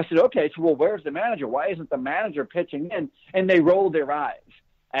I said, okay, so well, where's the manager? Why isn't the manager pitching in? And they rolled their eyes.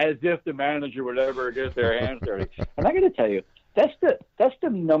 as if the manager would ever get their hands dirty. And I got to tell you, that's the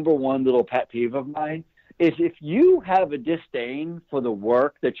number one little pet peeve of mine, is if you have a disdain for the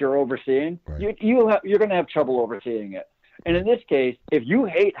work that you're overseeing, right. you're going to have trouble overseeing it. And in this case, if you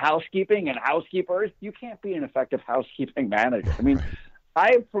hate housekeeping and housekeepers, you can't be an effective housekeeping manager. I mean, Right.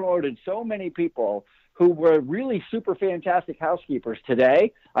 I've promoted so many people who were really super fantastic housekeepers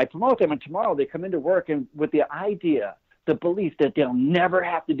today. I promote them, and tomorrow they come into work and with the idea, the belief that they'll never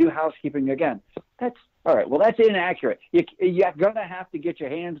have to do housekeeping again. That's all right. Well, that's inaccurate. You're going to have to get your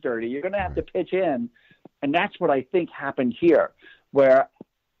hands dirty. You're going to have to pitch in. And that's what I think happened here, where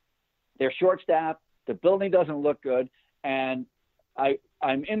they're short-staffed, the building doesn't look good, and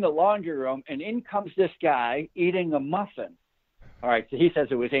I'm in the laundry room, and in comes this guy eating a muffin. All right, so he says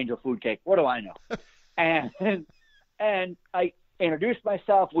it was angel food cake. What do I know? And I introduce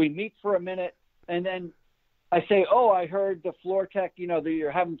myself. We meet for a minute, and then I say, "Oh, I heard the floor tech, that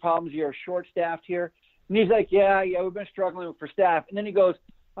you're having problems. You're short-staffed here." And he's like, yeah, we've been struggling for staff. And then he goes,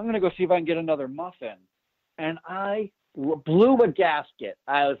 "I'm going to go see if I can get another muffin." And I blew a gasket.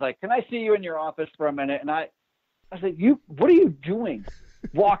 I was like, "Can I see you in your office for a minute?" And I was like, "What are you doing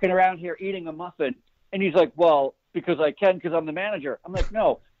walking around here eating a muffin?" And he's like, "Well, because I can, because I'm the manager." I'm like,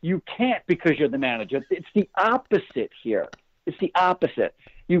 "No, you can't because you're the manager. It's the opposite here. It's the opposite.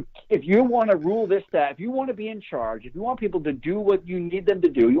 If you want to rule this staff, if you want to be in charge, if you want people to do what you need them to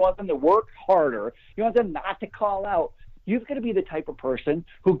do, you want them to work harder, you want them not to call out, you've got to be the type of person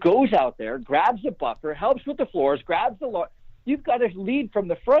who goes out there, grabs the buffer, helps with the floors, grabs the lawn. You've got to lead from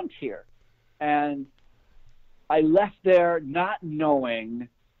the front here." And I left there not knowing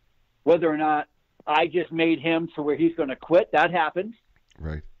whether or not I just made him to where he's going to quit. That happens.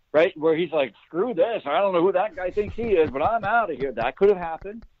 Right? Where he's like, "Screw this. I don't know who that guy thinks he is, but I'm out of here." That could have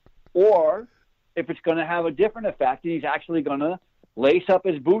happened. Or if it's going to have a different effect, and he's actually going to lace up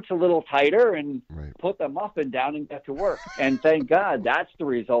his boots a little tighter and Right. put the muffin down and get to work. And thank God that's the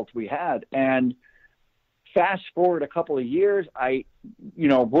result we had. And fast forward a couple of years, I,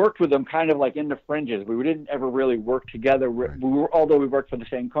 worked with him kind of like in the fringes. We didn't ever really work together. Right. Although we worked for the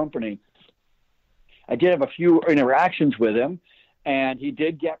same company. I did have a few interactions with him, and he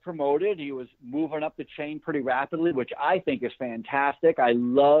did get promoted. He was moving up the chain pretty rapidly, which I think is fantastic. I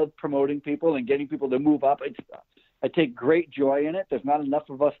love promoting people and getting people to move up. I take great joy in it. There's not enough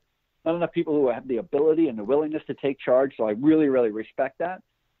people who have the ability and the willingness to take charge, so I really, really respect that.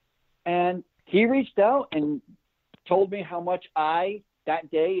 And he reached out and told me how much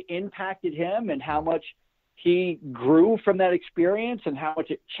that day impacted him and how much he grew from that experience and how much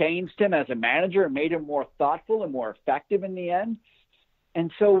it changed him as a manager and made him more thoughtful and more effective in the end.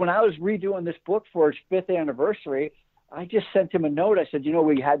 And so when I was redoing this book for its 5th anniversary, I just sent him a note. I said,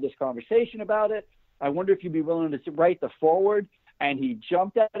 we had this conversation about it. I wonder if you'd be willing to write the foreword. And he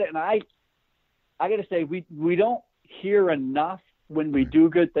jumped at it. And I got to say, we don't hear enough when we do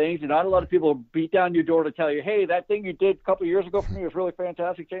good things. And not a lot of people beat down your door to tell you, "Hey, that thing you did a couple of years ago for me was really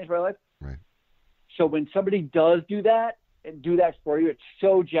fantastic, changed my life." Right. So when somebody does do that and do that for you, it's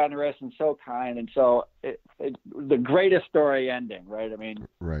so generous and so kind. And so the greatest story ending, right? I mean,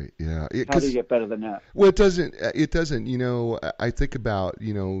 Right. Yeah. How do you get better than that? Well, it doesn't. I think about,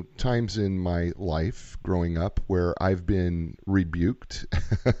 times in my life growing up where I've been rebuked.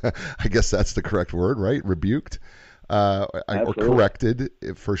 I guess that's the correct word, right? Rebuked, or corrected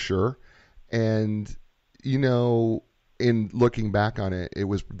for sure. And, in looking back on it, it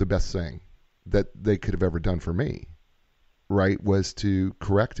was the best thing that they could have ever done for me, right? Was to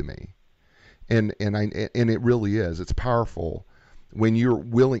correct me. And it really is. It's powerful when you're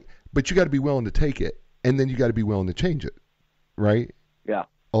willing, but you got to be willing to take it, and then you got to be willing to change it, right? Yeah.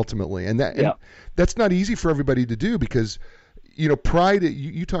 Ultimately, and that's not easy for everybody to do because, pride.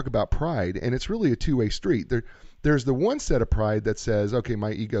 You talk about pride, and it's really a two-way street. There's the one set of pride that says, "Okay,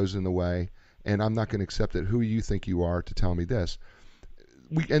 my ego's in the way, and I'm not going to accept it. Who you think you are to tell me this?"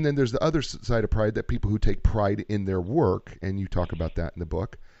 And then there's the other side of pride that people who take pride in their work, and you talk about that in the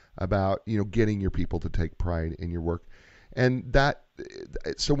book, about getting your people to take pride in your work. And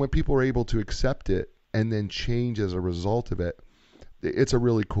so when people are able to accept it and then change as a result of it, it's a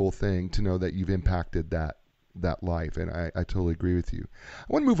really cool thing to know that you've impacted that life. And I totally agree with you. I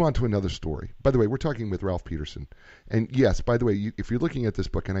want to move on to another story. By the way, we're talking with Ralph Peterson. And yes, by the way, if you're looking at this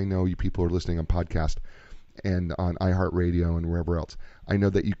book, and I know you people are listening on podcast and on iHeartRadio and wherever else, I know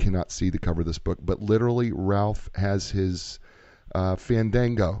that you cannot see the cover of this book, but literally Ralph has his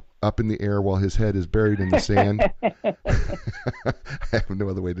fandango up in the air while his head is buried in the sand. I have no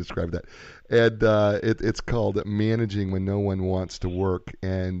other way to describe that. And it's called Managing When No One Wants to Work.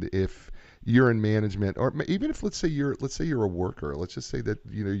 And if you're in management, or even if let's say you're a worker. Let's just say that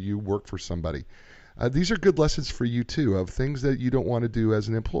you work for somebody. These are good lessons for you too, of things that you don't want to do as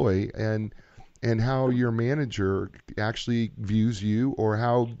an employee, and how your manager actually views you, or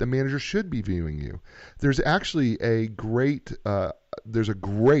how the manager should be viewing you. There's actually a great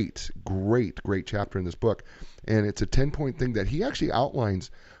chapter in this book, and it's a 10-point thing that he actually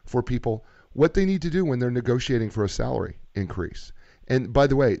outlines for people what they need to do when they're negotiating for a salary increase. And by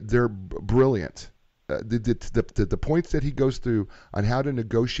the way, they're brilliant. The points that he goes through on how to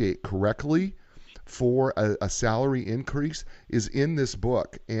negotiate correctly for a salary increase is in this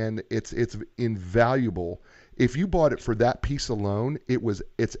book, and it's invaluable. If you bought it for that piece alone,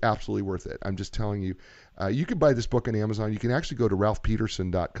 it's absolutely worth it. I'm just telling you. You can buy this book on Amazon. You can actually go to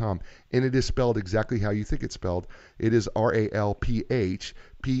ralphpeterson.com, and it is spelled exactly how you think it's spelled. It is RalphPeterson.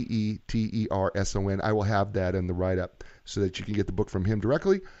 I will have that in the write-up so that you can get the book from him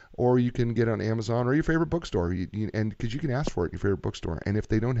directly, or you can get it on Amazon or your favorite bookstore, and because you can ask for it in your favorite bookstore. And if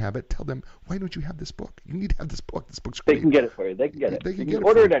they don't have it, tell them, why don't you have this book? You need to have this book. This book's great. They can get it for you. They can get it. They can get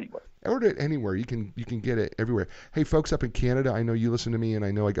order it anywhere. Order it anywhere. You can get it everywhere. Hey, folks up in Canada, I know you listen to me, and I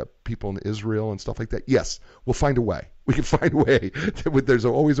know I got people in Israel and stuff like that. Yes, we'll find a way. We can find a way. There's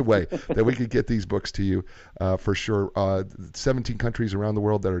always a way that we could get these books to you for sure. 17 countries around the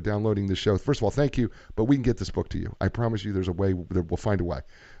world that are downloading the show. First of all, thank you, but we can get this book to you. I promise you there's a way. We'll find a way.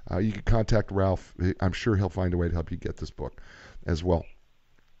 You can contact Ralph. I'm sure he'll find a way to help you get this book as well.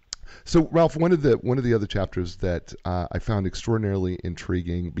 So, Ralph, one of the other chapters that I found extraordinarily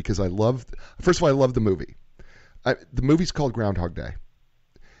intriguing, because first of all, I love the movie. The movie's called Groundhog Day.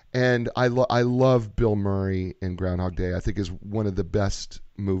 And I love Bill Murray in Groundhog Day. I think is one of the best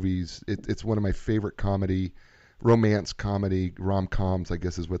movies. It's one of my favorite romance comedy, rom-coms, I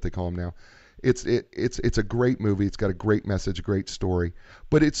guess is what they call them now. It's a great movie. It's got a great message, a great story.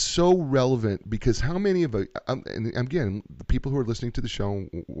 But it's so relevant because how many of and again, the people who are listening to the show,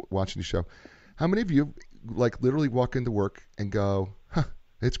 watching the show, how many of you like literally walk into work and go,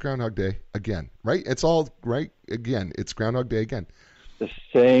 it's Groundhog Day again, right? It's all right again. It's Groundhog Day again. The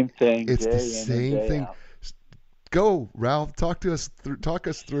same thing. It's the same thing. Out. Go, Ralph. Talk us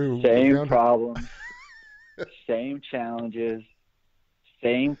through. Same problems, same challenges,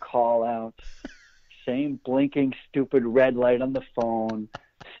 same call outs, same blinking stupid red light on the phone,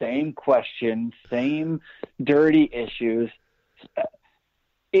 same questions, same dirty issues.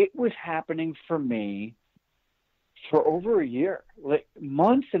 It was happening for me for over a year, like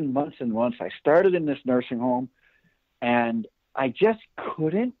months and months and months. I started in this nursing home, and I just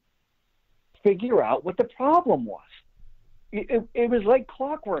couldn't figure out what the problem was. It was like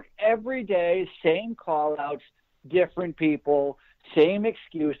clockwork. Every day, same call-outs, different people, same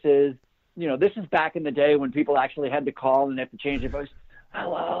excuses. This is back in the day when people actually had to call and they have to change their voice.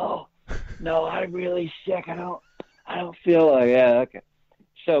 Hello. No, I'm really sick. I don't feel like, yeah, okay.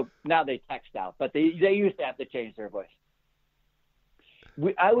 So now they text out, but they used to have to change their voice.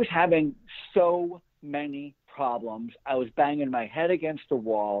 I was having so many problems. I was banging my head against the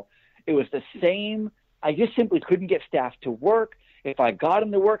wall. It was the same. I just simply couldn't get staff to work. If I got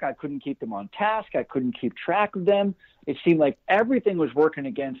them to work, I couldn't keep them on task. I couldn't keep track of them. It seemed like everything was working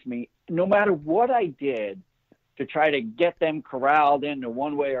against me. No matter what I did to try to get them corralled into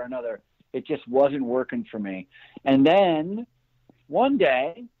one way or another, it just wasn't working for me. And then one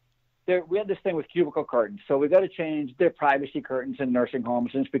day, we had this thing with cubicle curtains. So we got to change their privacy curtains in nursing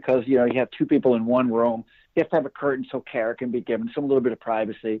homes. And it's because, you have two people in one room. You have to have a curtain so care can be given, some little bit of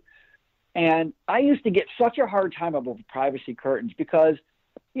privacy. And I used to get such a hard time about privacy curtains because,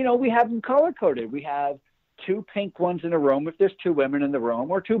 we have them color-coded. We have two pink ones in a room if there's two women in the room,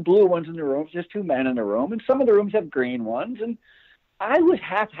 or two blue ones in the room if there's two men in the room. And some of the rooms have green ones. And I was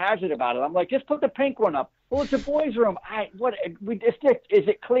haphazard about it. I'm like, just put the pink one up. Well, it's a boys' room. Is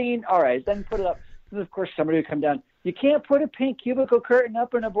it clean? All right, then put it up. And of course, somebody would come down. You can't put a pink cubicle curtain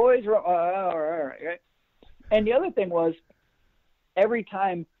up in a boys' room. All right. And the other thing was, every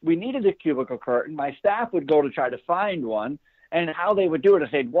time we needed a cubicle curtain, my staff would go to try to find one. And how they would do it is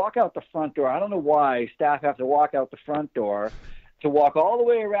they'd walk out the front door. I don't know why staff have to walk out the front door to walk all the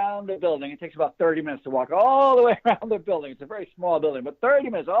way around the building. It takes about 30 minutes to walk all the way around the building. It's a very small building, but 30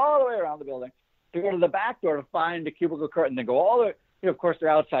 minutes all the way around the building to go to the back door to find the cubicle curtain. They go all the way, of course, they're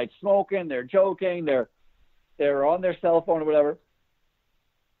outside smoking, they're joking, they're on their cell phone or whatever.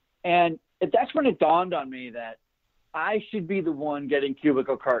 And that's when it dawned on me that I should be the one getting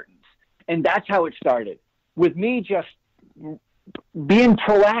cubicle curtains. And that's how it started. With me just being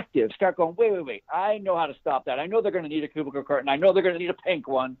proactive, start going, wait, I know how to stop that. I know they're going to need a cubicle curtain. I know they're going to need a pink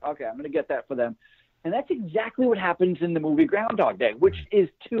one. Okay, I'm going to get that for them. And that's exactly what happens in the movie Groundhog Day, which is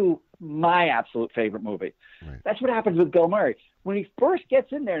my absolute favorite movie. Right. That's what happens with Bill Murray. When he first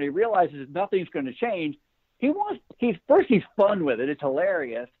gets in there and he realizes nothing's going to change, he's fun with it. It's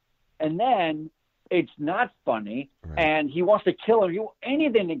hilarious. And then it's not funny, and he wants to kill him.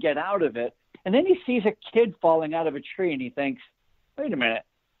 Anything to get out of it. And then he sees a kid falling out of a tree, and he thinks, wait a minute,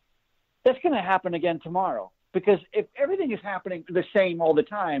 that's going to happen again tomorrow. Because if everything is happening the same all the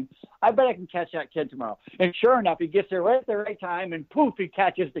time, I bet I can catch that kid tomorrow. And sure enough, he gets there right at the right time, and poof, he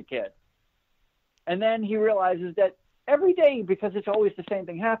catches the kid. And then he realizes that every day, because it's always the same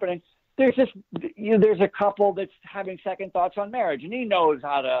thing happening, there's a couple that's having second thoughts on marriage, and he knows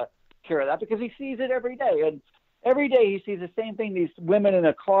how to cure that because he sees it every day. And every day he sees the same thing, these women in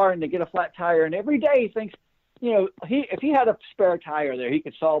a car and they get a flat tire. And every day he thinks, if he had a spare tire there, he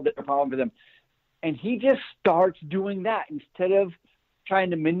could solve the problem for them. And he just starts doing that instead of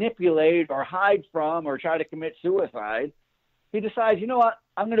trying to manipulate or hide from or try to commit suicide. He decides, you know what,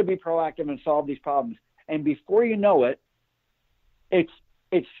 I'm going to be proactive and solve these problems. And before you know it, it's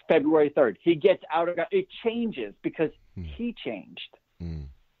February 3rd. He gets out of it. Changes because he changed.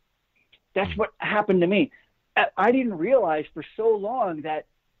 That's what happened to me. I didn't realize for so long that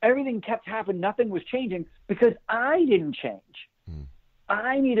everything kept happening. Nothing was changing because I didn't change.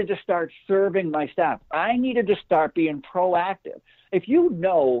 I needed to start serving my staff. I needed to start being proactive. If you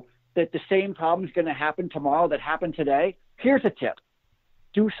know that the same problem is going to happen tomorrow that happened today, here's a tip.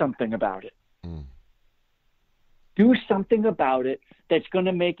 Do something about it. Do something about it that's going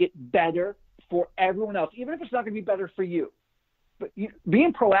to make it better for everyone else, even if it's not going to be better for you. But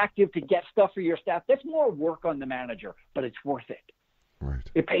being proactive to get stuff for your staff, that's more work on the manager, but it's worth it. Right.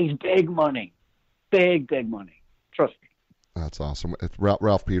 It pays big money. Big money. Trust me. That's awesome. It's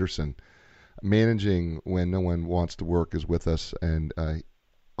Ralph Peterson, Managing When No One Wants to Work, is with us, and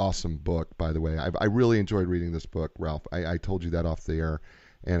awesome book, by the way. I really enjoyed reading this book, Ralph. I told you that off the air,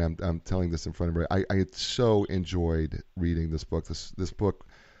 and I'm telling this in front of everybody. I so enjoyed reading this book. This book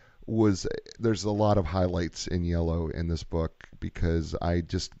there's a lot of highlights in yellow in this book because I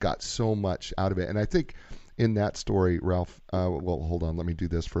just got so much out of it. And I think in that story, Ralph, well, hold on, let me do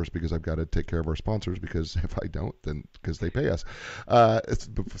this first because I've got to take care of our sponsors, because if I don't, then because they pay us.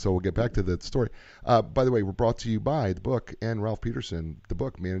 So we'll get back to the story. By the way, we're brought to you by the book and Ralph Peterson, the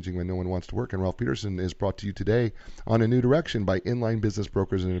book Managing When No One Wants to Work. And Ralph Peterson is brought to you today on A New Direction by Inline Business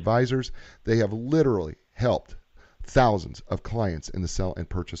Brokers and Advisors. They have literally helped thousands of clients in the sell and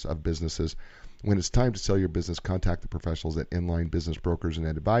purchase of businesses. When it's time to sell your business, contact the professionals at Inline Business Brokers and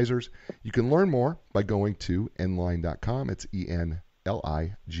Advisors. You can learn more by going to enlign.com. It's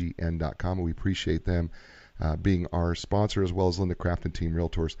ENLIGN.com. We appreciate them being our sponsor, as well as Linda Craft and Team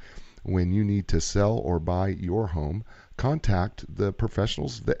Realtors. When you need to sell or buy your home, contact the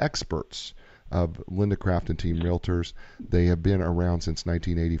professionals, the experts of Linda Craft and Team Realtors. They have been around since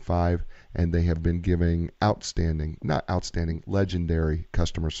 1985, and they have been giving legendary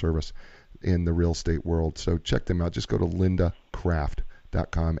customer service in the real estate world. So check them out. Just go to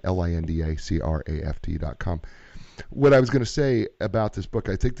lindacraft.com, LINDACRAFT.com. What I was going to say about this book,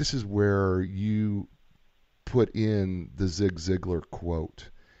 I think this is where you put in the Zig Ziglar quote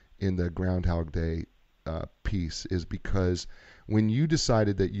in the Groundhog Day piece, is because when you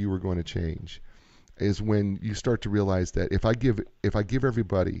decided that you were going to change is when you start to realize that if I give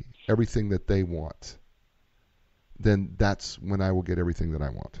everybody everything that they want, then that's when I will get everything that I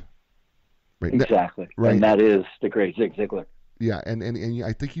want. Right. Exactly. Right. And that is the great Zig Ziglar. Yeah, and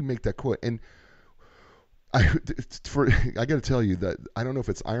I think you make that quote, and I got to tell you that I don't know if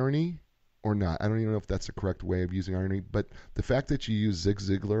it's irony or not. I don't even know if that's the correct way of using irony, but the fact that you use Zig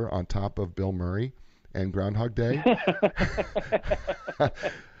Ziglar on top of Bill Murray and Groundhog Day,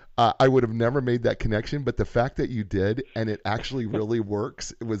 I would have never made that connection, but the fact that you did and it actually really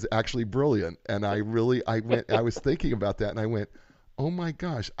works, it was actually brilliant. And I was thinking about that and I went, oh my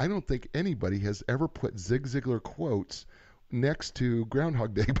gosh, I don't think anybody has ever put Zig Ziglar quotes next to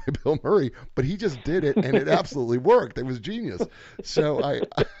Groundhog Day by Bill Murray, but he just did it and it absolutely worked. It was genius. So I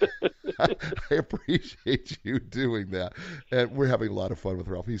appreciate you doing that. And we're having a lot of fun with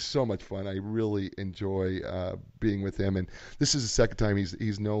Ralph. He's so much fun. I really enjoy being with him. And this is the second time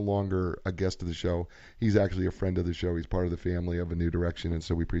he's no longer a guest of the show. He's actually a friend of the show. He's part of the family of A New Direction, and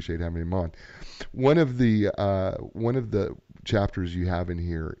so we appreciate having him on. One of the chapters you have in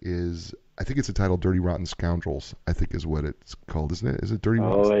here is, I think it's entitled Dirty Rotten Scoundrels, I think is what it's called, isn't it? Is it Dirty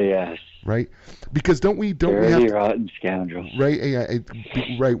Rotten? Oh, yes. Right? Because don't we Dirty Rotten Scoundrels. Right, yeah,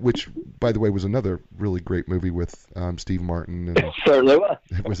 right, which, by the way, was another really great movie with Steve Martin. And it certainly was.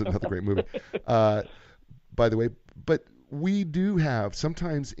 It was another great movie. By the way, but we do have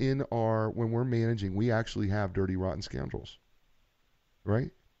sometimes when we're managing, we actually have dirty, rotten scoundrels,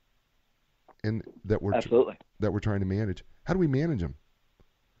 right? And Absolutely. that we're trying to manage. How do we manage them?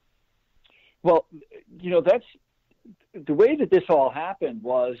 Well, that's the way that this all happened.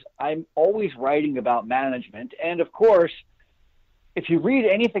 Was I'm always writing about management, and of course, if you read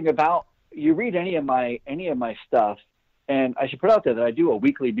any of my stuff, and I should put out there that I do a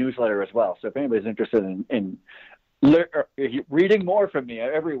weekly newsletter as well. So if anybody's interested in reading more from me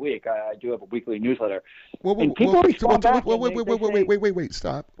every week, I do have a weekly newsletter. Wait,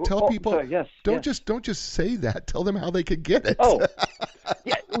 stop. Tell people. Sorry, yes, don't just say that. Tell them how they could get it. Oh,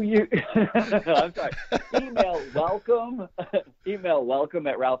 yeah. I'm sorry. Email welcome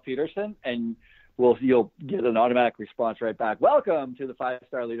at Ralph Peterson, and you'll get an automatic response right back. Welcome to the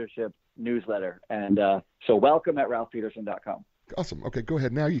 5-Star Leadership newsletter, and so welcome at ralphpeterson.com. Awesome. Okay, go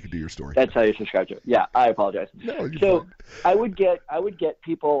ahead. Now you can do your story. That's how you subscribe to it. Yeah, I apologize. No, so fine. I would get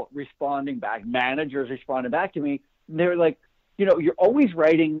people responding back, managers responding back to me. They're like, you're always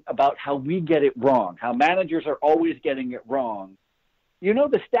writing about how we get it wrong, how managers are always getting it wrong.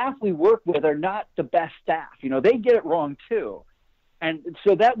 The staff we work with are not the best staff. They get it wrong too. And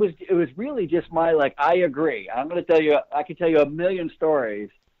so it was really just I agree. I'm going to tell you, I can tell you a million stories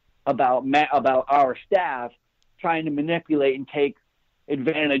about our staff trying to manipulate and take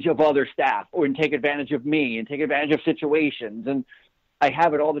advantage of other staff, or take advantage of me and take advantage of situations. And I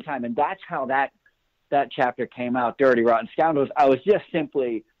have it all the time. And that's how that chapter came out, Dirty Rotten Scoundrels. I was just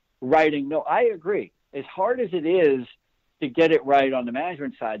simply writing, no, I agree. As hard as it is to get it right on the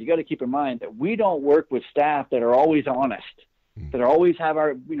management side, you got to keep in mind that we don't work with staff that are always honest, that always have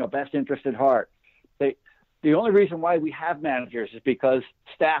our best interest at heart. The only reason why we have managers is because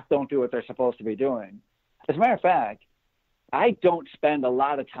staff don't do what they're supposed to be doing. As a matter of fact, I don't spend a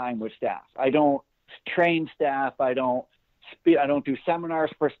lot of time with staff. I don't train staff. I don't do seminars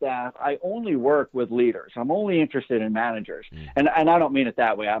for staff. I only work with leaders. I'm only interested in managers. And I don't mean it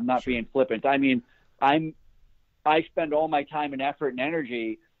that way. I'm not being flippant. I mean, I spend all my time and effort and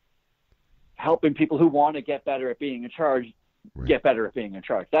energy helping people who want to get better at being in charge, get better at being in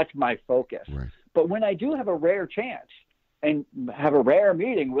charge. That's my focus. Right. But when I do have a rare chance and have a rare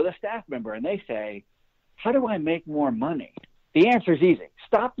meeting with a staff member and they say, how do I make more money? The answer is easy.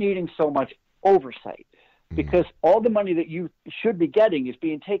 Stop needing so much oversight, because all the money that you should be getting is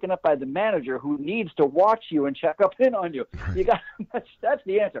being taken up by the manager who needs to watch you and check up in on you. That's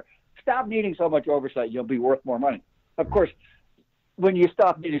the answer. Stop needing so much oversight. You'll be worth more money. Of course, when you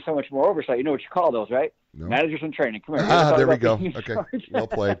stop needing so much more oversight, you know what you call those, right? No. Managers in training. Come here. There we go. Okay. Well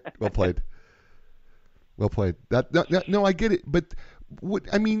played. No, I get it. But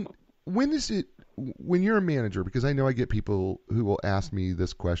when is it, when you're a manager, because I know I get people who will ask me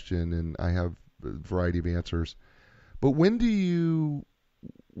this question and I have a variety of answers, but when do you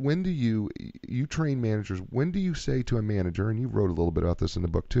train managers, when do you say to a manager, and you wrote a little bit about this in the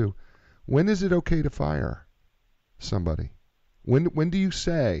book too, when is it okay to fire somebody? When do you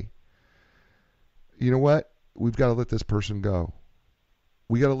say, you know what, we've got to let this person go?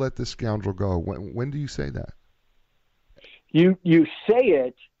 We got to let this scoundrel go. When do you say that? You say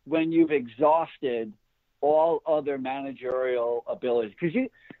it when you've exhausted all other managerial abilities.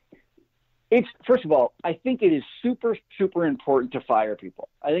 Because first of all, I think it is super, super important to fire people.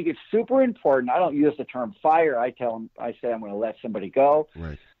 I think it's super important. I don't use the term fire. I say I'm going to let somebody go.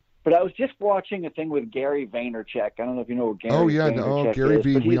 Right. But I was just watching a thing with Gary Vaynerchuk. I don't know if you know who Gary Vaynerchuk is. Gary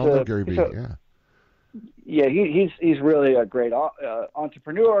V. We all know Gary V. Yeah. Yeah, he's really a great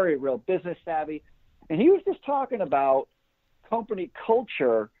entrepreneur, real business savvy. And he was just talking about company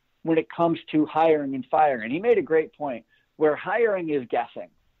culture when it comes to hiring and firing. And he made a great point where hiring is guessing.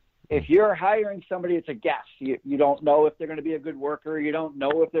 If you're hiring somebody, it's a guess. You don't know if they're going to be a good worker. You don't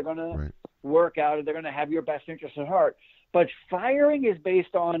know if they're going to work out, or they're going to have your best interest at heart. But firing is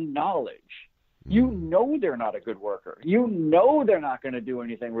based on knowledge. You know they're not a good worker. You know they're not going to do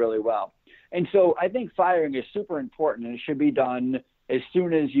anything really well. And so I think firing is super important, and it should be done as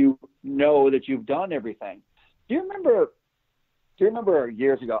soon as you know that you've done everything. Do you remember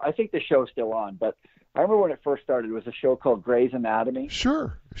years ago, I think the show's still on, but I remember when it first started, it was a show called Grey's Anatomy.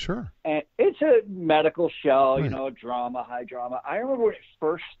 Sure. And it's a medical show, drama, high drama. I remember when it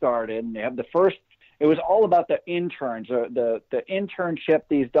first started, and they have it was all about the interns, or the internship.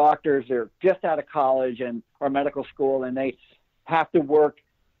 These doctors, they're just out of college or medical school, and they have to work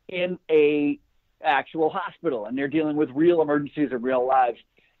in a actual hospital, and they're dealing with real emergencies of real lives.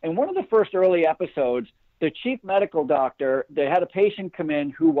 And one of the first early episodes, the chief medical doctor, they had a patient come in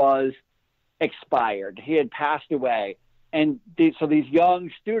who was expired. He had passed away. And so these young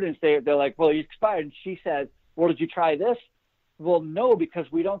students, they're like, well, he's expired. And she said, well, did you try this? Well, no,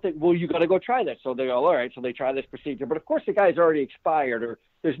 because we don't think, well, you got to go try that. So they go, all right. So they try this procedure. But of course, the guy's already expired, or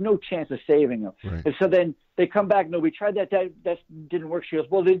there's no chance of saving him. Right. And so then they come back, no, we tried that. That didn't work. She goes,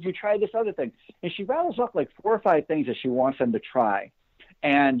 well, did you try this other thing? And she rattles off like 4 or 5 things that she wants them to try.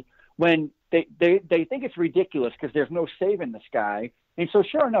 And when they think it's ridiculous because there's no saving this guy. And so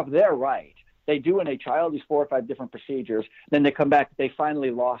sure enough, they're right. They do, and they try all these 4 or 5 different procedures. Then they come back, they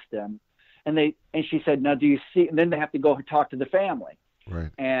finally lost him. And she said, now do you see, and then they have to go talk to the family.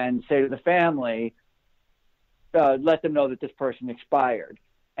 Right. And say to the family, let them know that this person expired.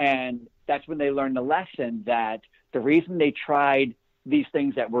 And that's when they learn the lesson that the reason they tried these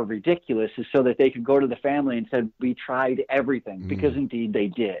things that were ridiculous is so that they could go to the family and said, we tried everything, because indeed they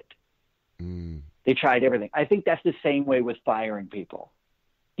did. They tried everything. I think that's the same way with firing people.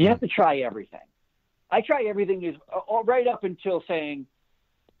 You have to try everything. I try everything is right up until saying,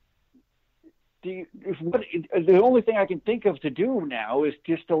 the only thing I can think of to do now is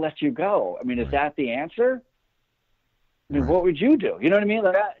just to let you go. I mean, is that the answer? I mean, what would you do? You know what I mean?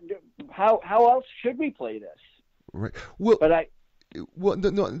 Like, how else should we play this? Right. Well, but I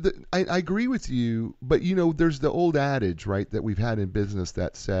agree with you, but there's the old adage, right, that we've had in business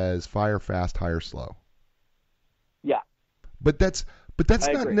that says fire fast, hire slow. Yeah. But that's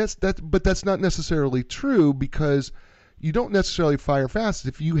not necessarily true, because you don't necessarily fire fast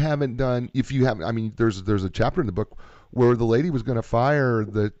if you haven't. I mean, there's a chapter in the book where the lady was going to fire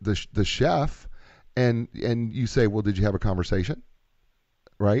the chef, and you say, well, did you have a conversation?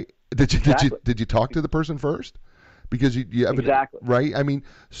 Right? Did you talk to the person first? Because you have right? I mean,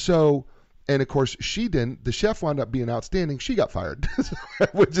 so, and of course she didn't. The chef wound up being outstanding. She got fired,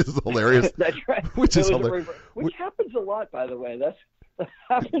 which is hilarious. That's right. Which is hilarious. Which happens a lot, by the way. That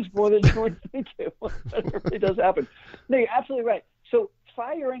happens more than you would think it would. That really does happen. No, you're absolutely right. So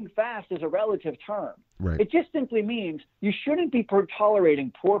firing fast is a relative term. Right. It just simply means you shouldn't be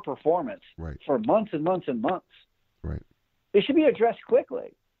tolerating poor performance for months and months and months. Right. It should be addressed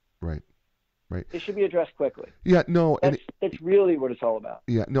quickly. Right. Right. It should be addressed quickly. Yeah, no. That's really what it's all about.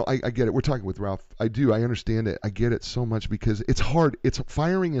 Yeah, no, I get it. We're talking with Ralph. I do. I understand it. I get it so much, because it's hard.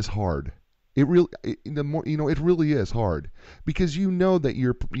 Firing is hard. It really, it really is hard, because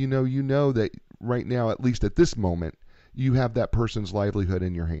that right now, at least at this moment, you have that person's livelihood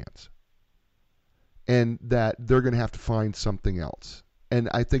in your hands, and that they're going to have to find something else. And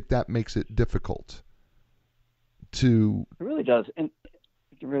I think that makes it difficult to. It really does. And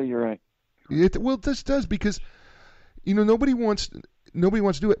really, you're right. This does, because nobody wants to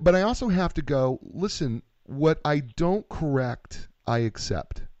do it, but I also have to go, listen, what I don't correct, I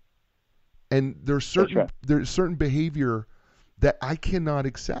accept. And there's certain behavior that I cannot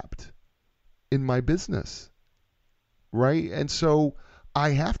accept in my business. Right? And so I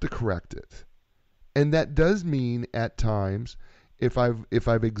have to correct it. And that does mean at times, if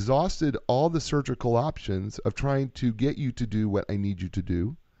I've exhausted all the surgical options of trying to get you to do what I need you to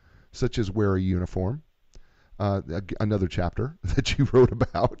do, such as wear a uniform, another chapter that you wrote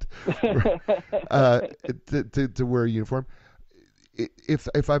about, to wear a uniform.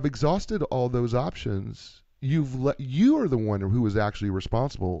 If I've exhausted all those options, you are the one who is actually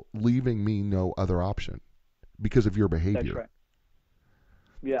responsible, leaving me no other option because of your behavior. That's right.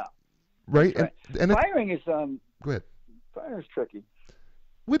 Yeah. Right. Right. And firing is go ahead. Firing is tricky.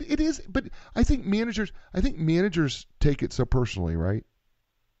 What it is, but I think managers take it so personally, right?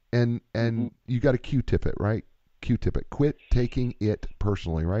 And you got to Q-tip it, right? Q-tip it. Quit taking it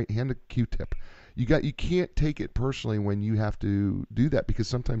personally, right? Hand a Q-tip. You can't take it personally when you have to do that, because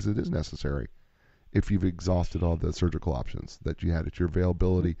sometimes it is necessary if you've exhausted all the surgical options that you had at your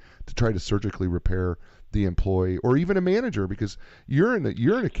availability to try to surgically repair the employee or even a manager, because you're in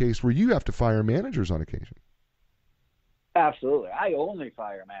a case where you have to fire managers on occasion. Absolutely. I only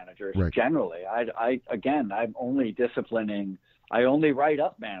fire managers generally. I'm only disciplining. I only write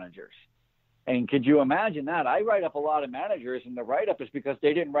up managers. And could you imagine that? I write up a lot of managers, and the write-up is because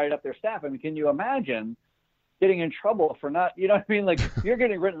they didn't write up their staff. I mean, can you imagine getting in trouble for not, you know what I mean? Like, you're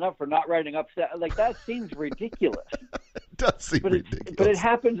getting written up for not writing up staff. Like, that seems ridiculous. It does seem ridiculous. But it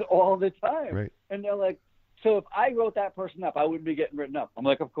happens all the time. Right. And they're like, so if I wrote that person up, I wouldn't be getting written up. I'm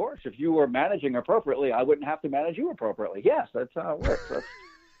like, of course. If you were managing appropriately, I wouldn't have to manage you appropriately. Yes, that's how it works.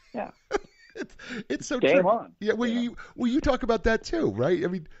 Yeah. It's so Game true. on. Yeah, you talk about that too, right? I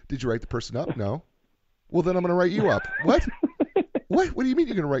mean, did you write the person up? No. Well, then I'm going to write you up. What? What do you mean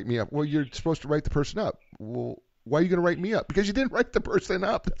you're going to write me up? Well, you're supposed to write the person up. Well, why are you going to write me up? Because you didn't write the person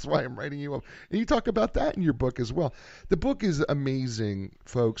up. That's why I'm writing you up. And you talk about that in your book as well. The book is amazing,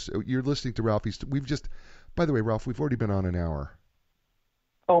 folks. You're listening to Ralphie's. By the way, Ralph, we've already been on an hour.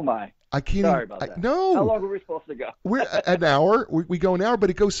 Oh my. I can't Sorry even. about that. No. How long were we supposed to go? We're an hour. We go an hour, but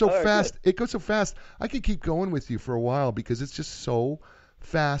it goes so All right, fast. good. It goes so fast. I could keep going with you for a while because it's just so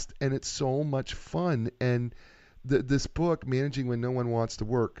fast and it's so much fun. And this book, Managing When No One Wants to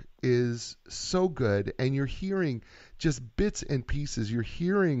Work, is so good. And you're hearing just bits and pieces. You're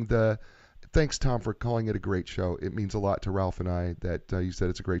hearing the. Thanks, Tom, for calling it a great show. It means a lot to Ralph and I that you said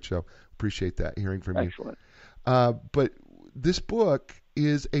it's a great show. Appreciate that, hearing from Excellent. you. But this book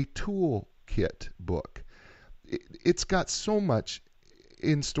is a toolkit book. It's got so much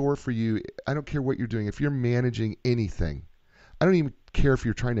in store for you. I don't care what you're doing. If you're managing anything, I don't even care if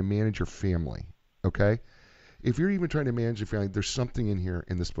you're trying to manage your family, okay? If you're even trying to manage your family, there's something in here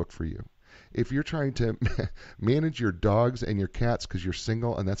in this book for you. If you're trying to manage your dogs and your cats because you're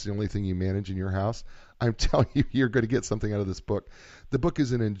single and that's the only thing you manage in your house, I'm telling you, you're going to get something out of this book. The book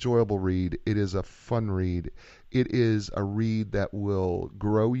is an enjoyable read. It is a fun read. It is a read that will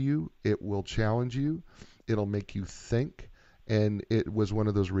grow you. It will challenge you. It'll make you think. And it was one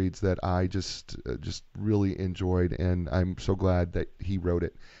of those reads that I just really enjoyed, and I'm so glad that he wrote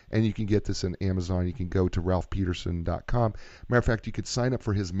it. And you can get this on Amazon. You can go to ralphpeterson.com. Matter of fact, you could sign up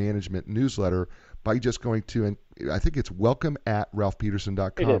for his management newsletter by just going to, and I think it's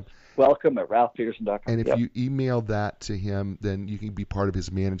welcome@ralphpeterson.com. It is welcome@ralphpeterson.com. And if you email that to him, then you can be part of his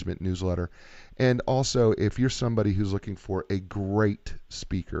management newsletter. And also, if you're somebody who's looking for a great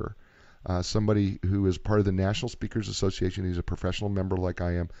speaker, somebody who is part of the National Speakers Association, who's a professional member like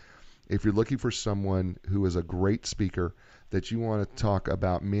I am, if you're looking for someone who is a great speaker that you want to talk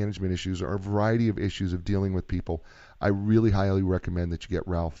about management issues or a variety of issues of dealing with people, I really highly recommend that you get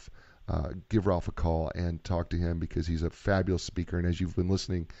Ralph. Give Ralph a call and talk to him because he's a fabulous speaker. And as you've been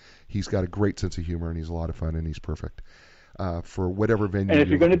listening, he's got a great sense of humor and he's a lot of fun and he's perfect for whatever venue. And if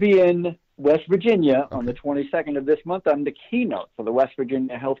you're going to be in West Virginia on the 22nd of this month, I'm the keynote for the West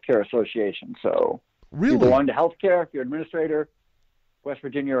Virginia Healthcare Association. So really, if you belong to healthcare, if you're an administrator, West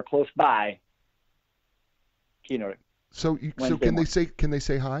Virginia or close by, keynote. So can they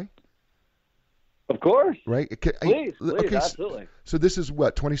say hi? Of course. Right? Please, okay, absolutely. So this is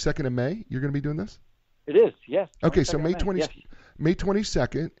what, 22nd of May? You're going to be doing this? It is, yes. Okay, so May yes. May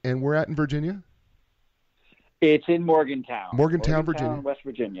 22nd, and we're at in Virginia? It's in Morgantown, Virginia. West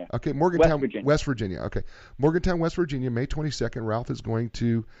Virginia. Okay, Morgantown, West Virginia. Okay, Morgantown, West Virginia, May 22nd. Ralph is going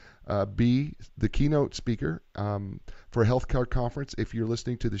to be the keynote speaker for a healthcare conference. If you're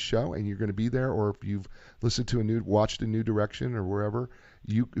listening to the show and you're going to be there, or if you've watched a New Direction or wherever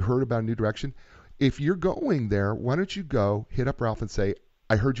you heard about a New Direction, if you're going there, why don't you go hit up Ralph and say,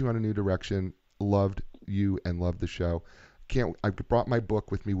 I heard you on a New Direction, loved you and loved the show. I brought my book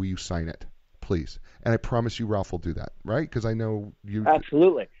with me. Will you sign it, please? And I promise you, Ralph will do that, right? Because I know you.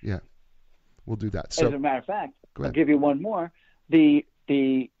 Absolutely. Yeah, we'll do that. So, as a matter of fact, I'll give you one more. The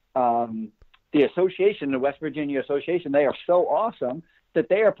association, the West Virginia Association, they are so awesome that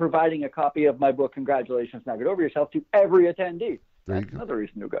they are providing a copy of my book, Congratulations, Now Get Over Yourself, to every attendee. That's another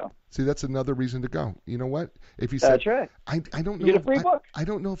reason to go. See, that's another reason to go. You know what? If you said, that's right. I don't know. You get a free book. I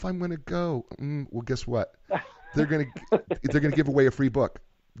don't know if I'm going to go. Well, guess what? They're going to give away a free book.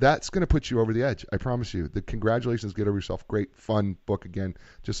 That's going to put you over the edge. I promise you. The Congratulations, Get Over Yourself. Great, fun book again,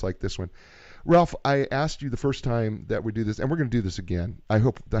 just like this one. Ralph, I asked you the first time that we do this, and we're going to do this again. I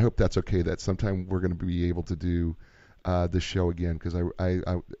hope that's okay. That sometime we're going to be able to do this show again, because I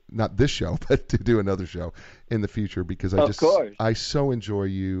not this show, but to do another show in the future, because I so enjoy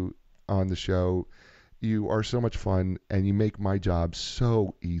you on the show. You are so much fun, and you make my job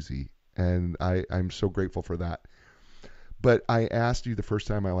so easy, and I'm so grateful for that. But I asked you the first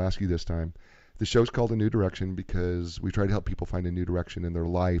time, I'll ask you this time. The show's called A New Direction because we try to help people find a new direction in their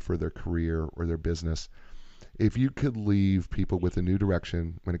life or their career or their business. If you could leave people with a new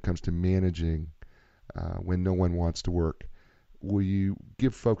direction when it comes to managing when no one wants to work, will you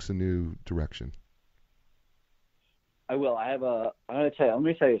give folks a new direction? I will. Let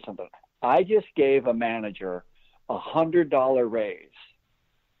me tell you something. I just gave a manager $100 raise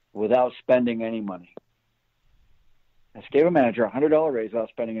without spending any money. I just gave a manager a $100 raise without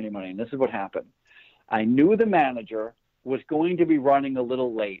spending any money, and this is what happened. I knew the manager was going to be running a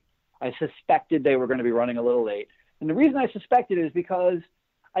little late. I suspected they were going to be running a little late. And the reason I suspected it is because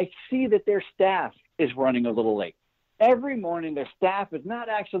I see that their staff is running a little late. Every morning, their staff is not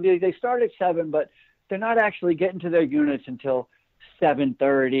actually, they start at 7, but they're not actually getting to their units until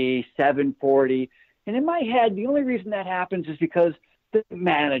 7:30, 7:40. And in my head, the only reason that happens is because the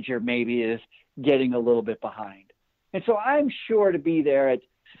manager maybe is getting a little bit behind. And so I'm sure to be there at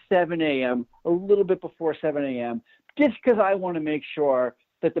 7 a.m., a little bit before 7 a.m., just because I want to make sure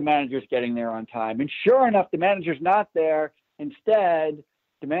that the manager's getting there on time. And sure enough, the manager's not there. Instead,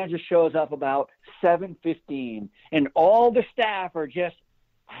 The manager shows up about 7:15, and all the staff are just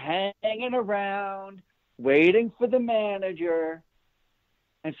hanging around, waiting for the manager.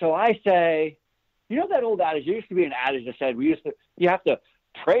 And so I say, you know that old adage? There used to be an adage that said you have to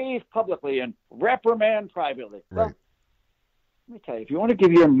praise publicly and reprimand privately. Right. Well, let me tell you, if you want to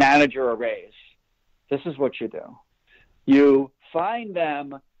give your manager a raise, this is what you do. You find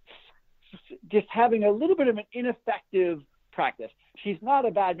them just having a little bit of an ineffective practice. She's not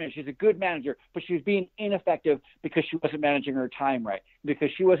a bad manager. She's a good manager, but she's being ineffective because she wasn't managing her time right. Because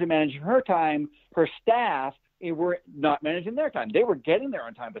she wasn't managing her time, her staff were not managing their time. They were getting there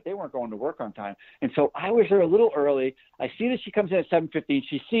on time, but they weren't going to work on time. And so I was there a little early. I see that she comes in at 7:15.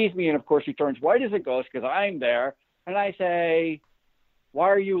 She sees me, and of course she turns white as a ghost because I'm there. And I say, "Why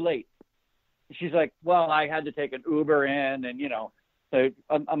are you late?" She's like, "Well, I had to take an Uber in, and So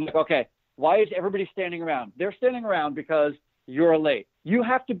I'm like, "Okay, why is everybody standing around?" They're standing around because you're late. You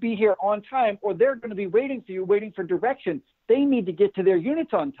have to be here on time, or they're going to be waiting for you, waiting for direction. They need to get to their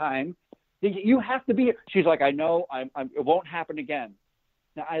units on time. You have to be here. She's like, "I know. It won't happen again."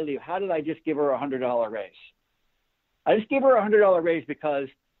 Now I leave. How did I just give her a $100 raise? I just gave her a $100 raise because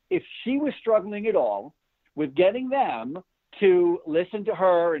if she was struggling at all with getting them to listen to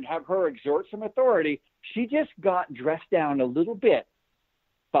her and have her exert some authority, she just got dressed down a little bit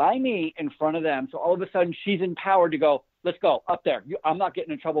by me in front of them. So all of a sudden she's empowered to go, "Let's go up there. I'm not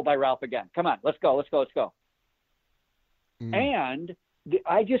getting in trouble by Ralph again. Come on, let's go. And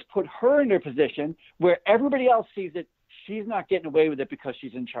I just put her in a position where everybody else sees that she's not getting away with it because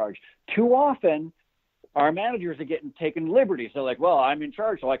she's in charge. Too often, our managers are getting taken liberties. They're like, "Well, I'm in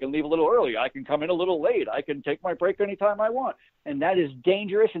charge, so I can leave a little early. I can come in a little late. I can take my break anytime I want." And that is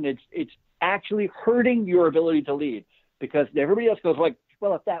dangerous, and it's actually hurting your ability to lead because everybody else goes like,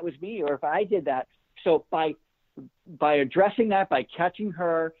 "Well, if that was me or if I did that." So by addressing that, by catching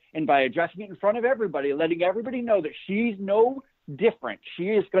her, and by addressing it in front of everybody, letting everybody know that she's no different, she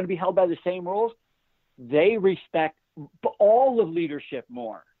is going to be held by the same rules, they respect all of leadership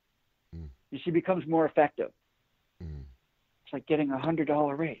more. She becomes more effective. It's like getting a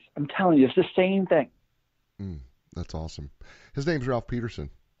 $100 raise. I'm telling you, it's the same thing. That's awesome. His name's Ralph Peterson.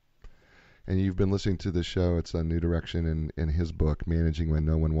 And you've been listening to the show. It's a New Direction in his book, Managing When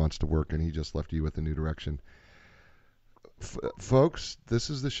No One Wants to Work, and he just left you with a new direction. Folks, this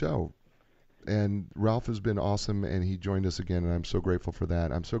is the show. And Ralph has been awesome, and he joined us again, and I'm so grateful for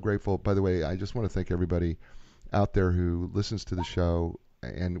that. I'm so grateful. By the way, I just want to thank everybody out there who listens to the show,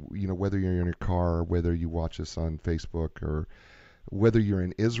 and whether you're in your car, or whether you watch us on Facebook, or whether you're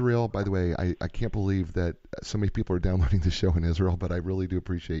in Israel. By the way, I can't believe that so many people are downloading the show in Israel, but I really do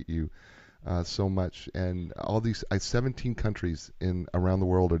appreciate you so much. And all these 17 countries around the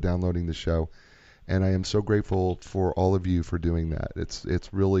world are downloading the show. And I am so grateful for all of you for doing that. It's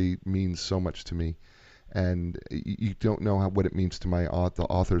really means so much to me, and you don't know what it means to the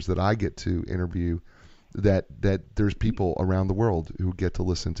authors that I get to interview. That there's people around the world who get to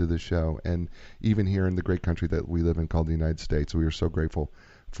listen to this show, and even here in the great country that we live in called the United States, we are so grateful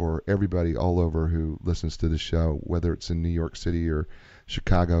for everybody all over who listens to the show, whether it's in New York City or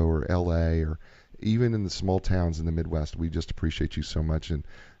Chicago or L.A. or even in the small towns in the Midwest. We just appreciate you so much,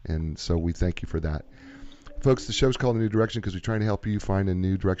 and so we thank you for that. Folks, the show's called A New Direction because we're trying to help you find a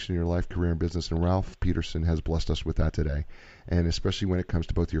new direction in your life, career, and business, and Ralph Peterson has blessed us with that today, and especially when it comes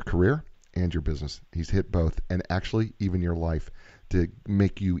to both your career and your business. He's hit both, and actually even your life, to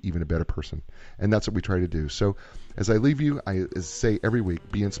make you even a better person. And that's what we try to do. So as I leave you, I say every week,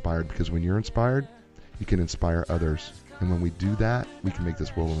 be inspired, because when you're inspired, you can inspire others. And when we do that, we can make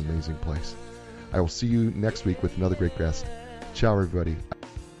this world an amazing place. I will see you next week with another great guest. Ciao, everybody.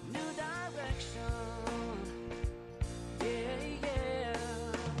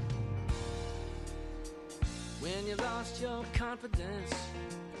 When you lost your confidence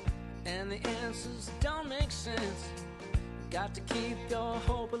and the answers don't make sense, you got to keep your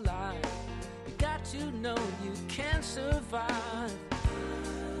hope alive. You got to know you can survive.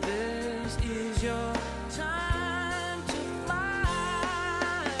 This is your time to fly.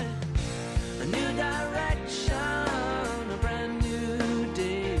 A new direction, a brand new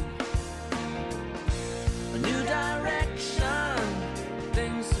day. A new direction,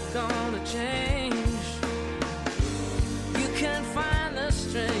 things are gonna change. You can find the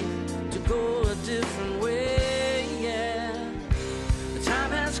strength to go a different way, yeah. The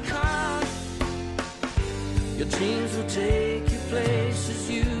time has come. Your dreams will take you places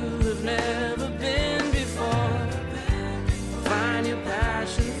you have never been before. Find your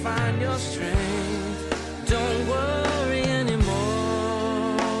passion, find your strength.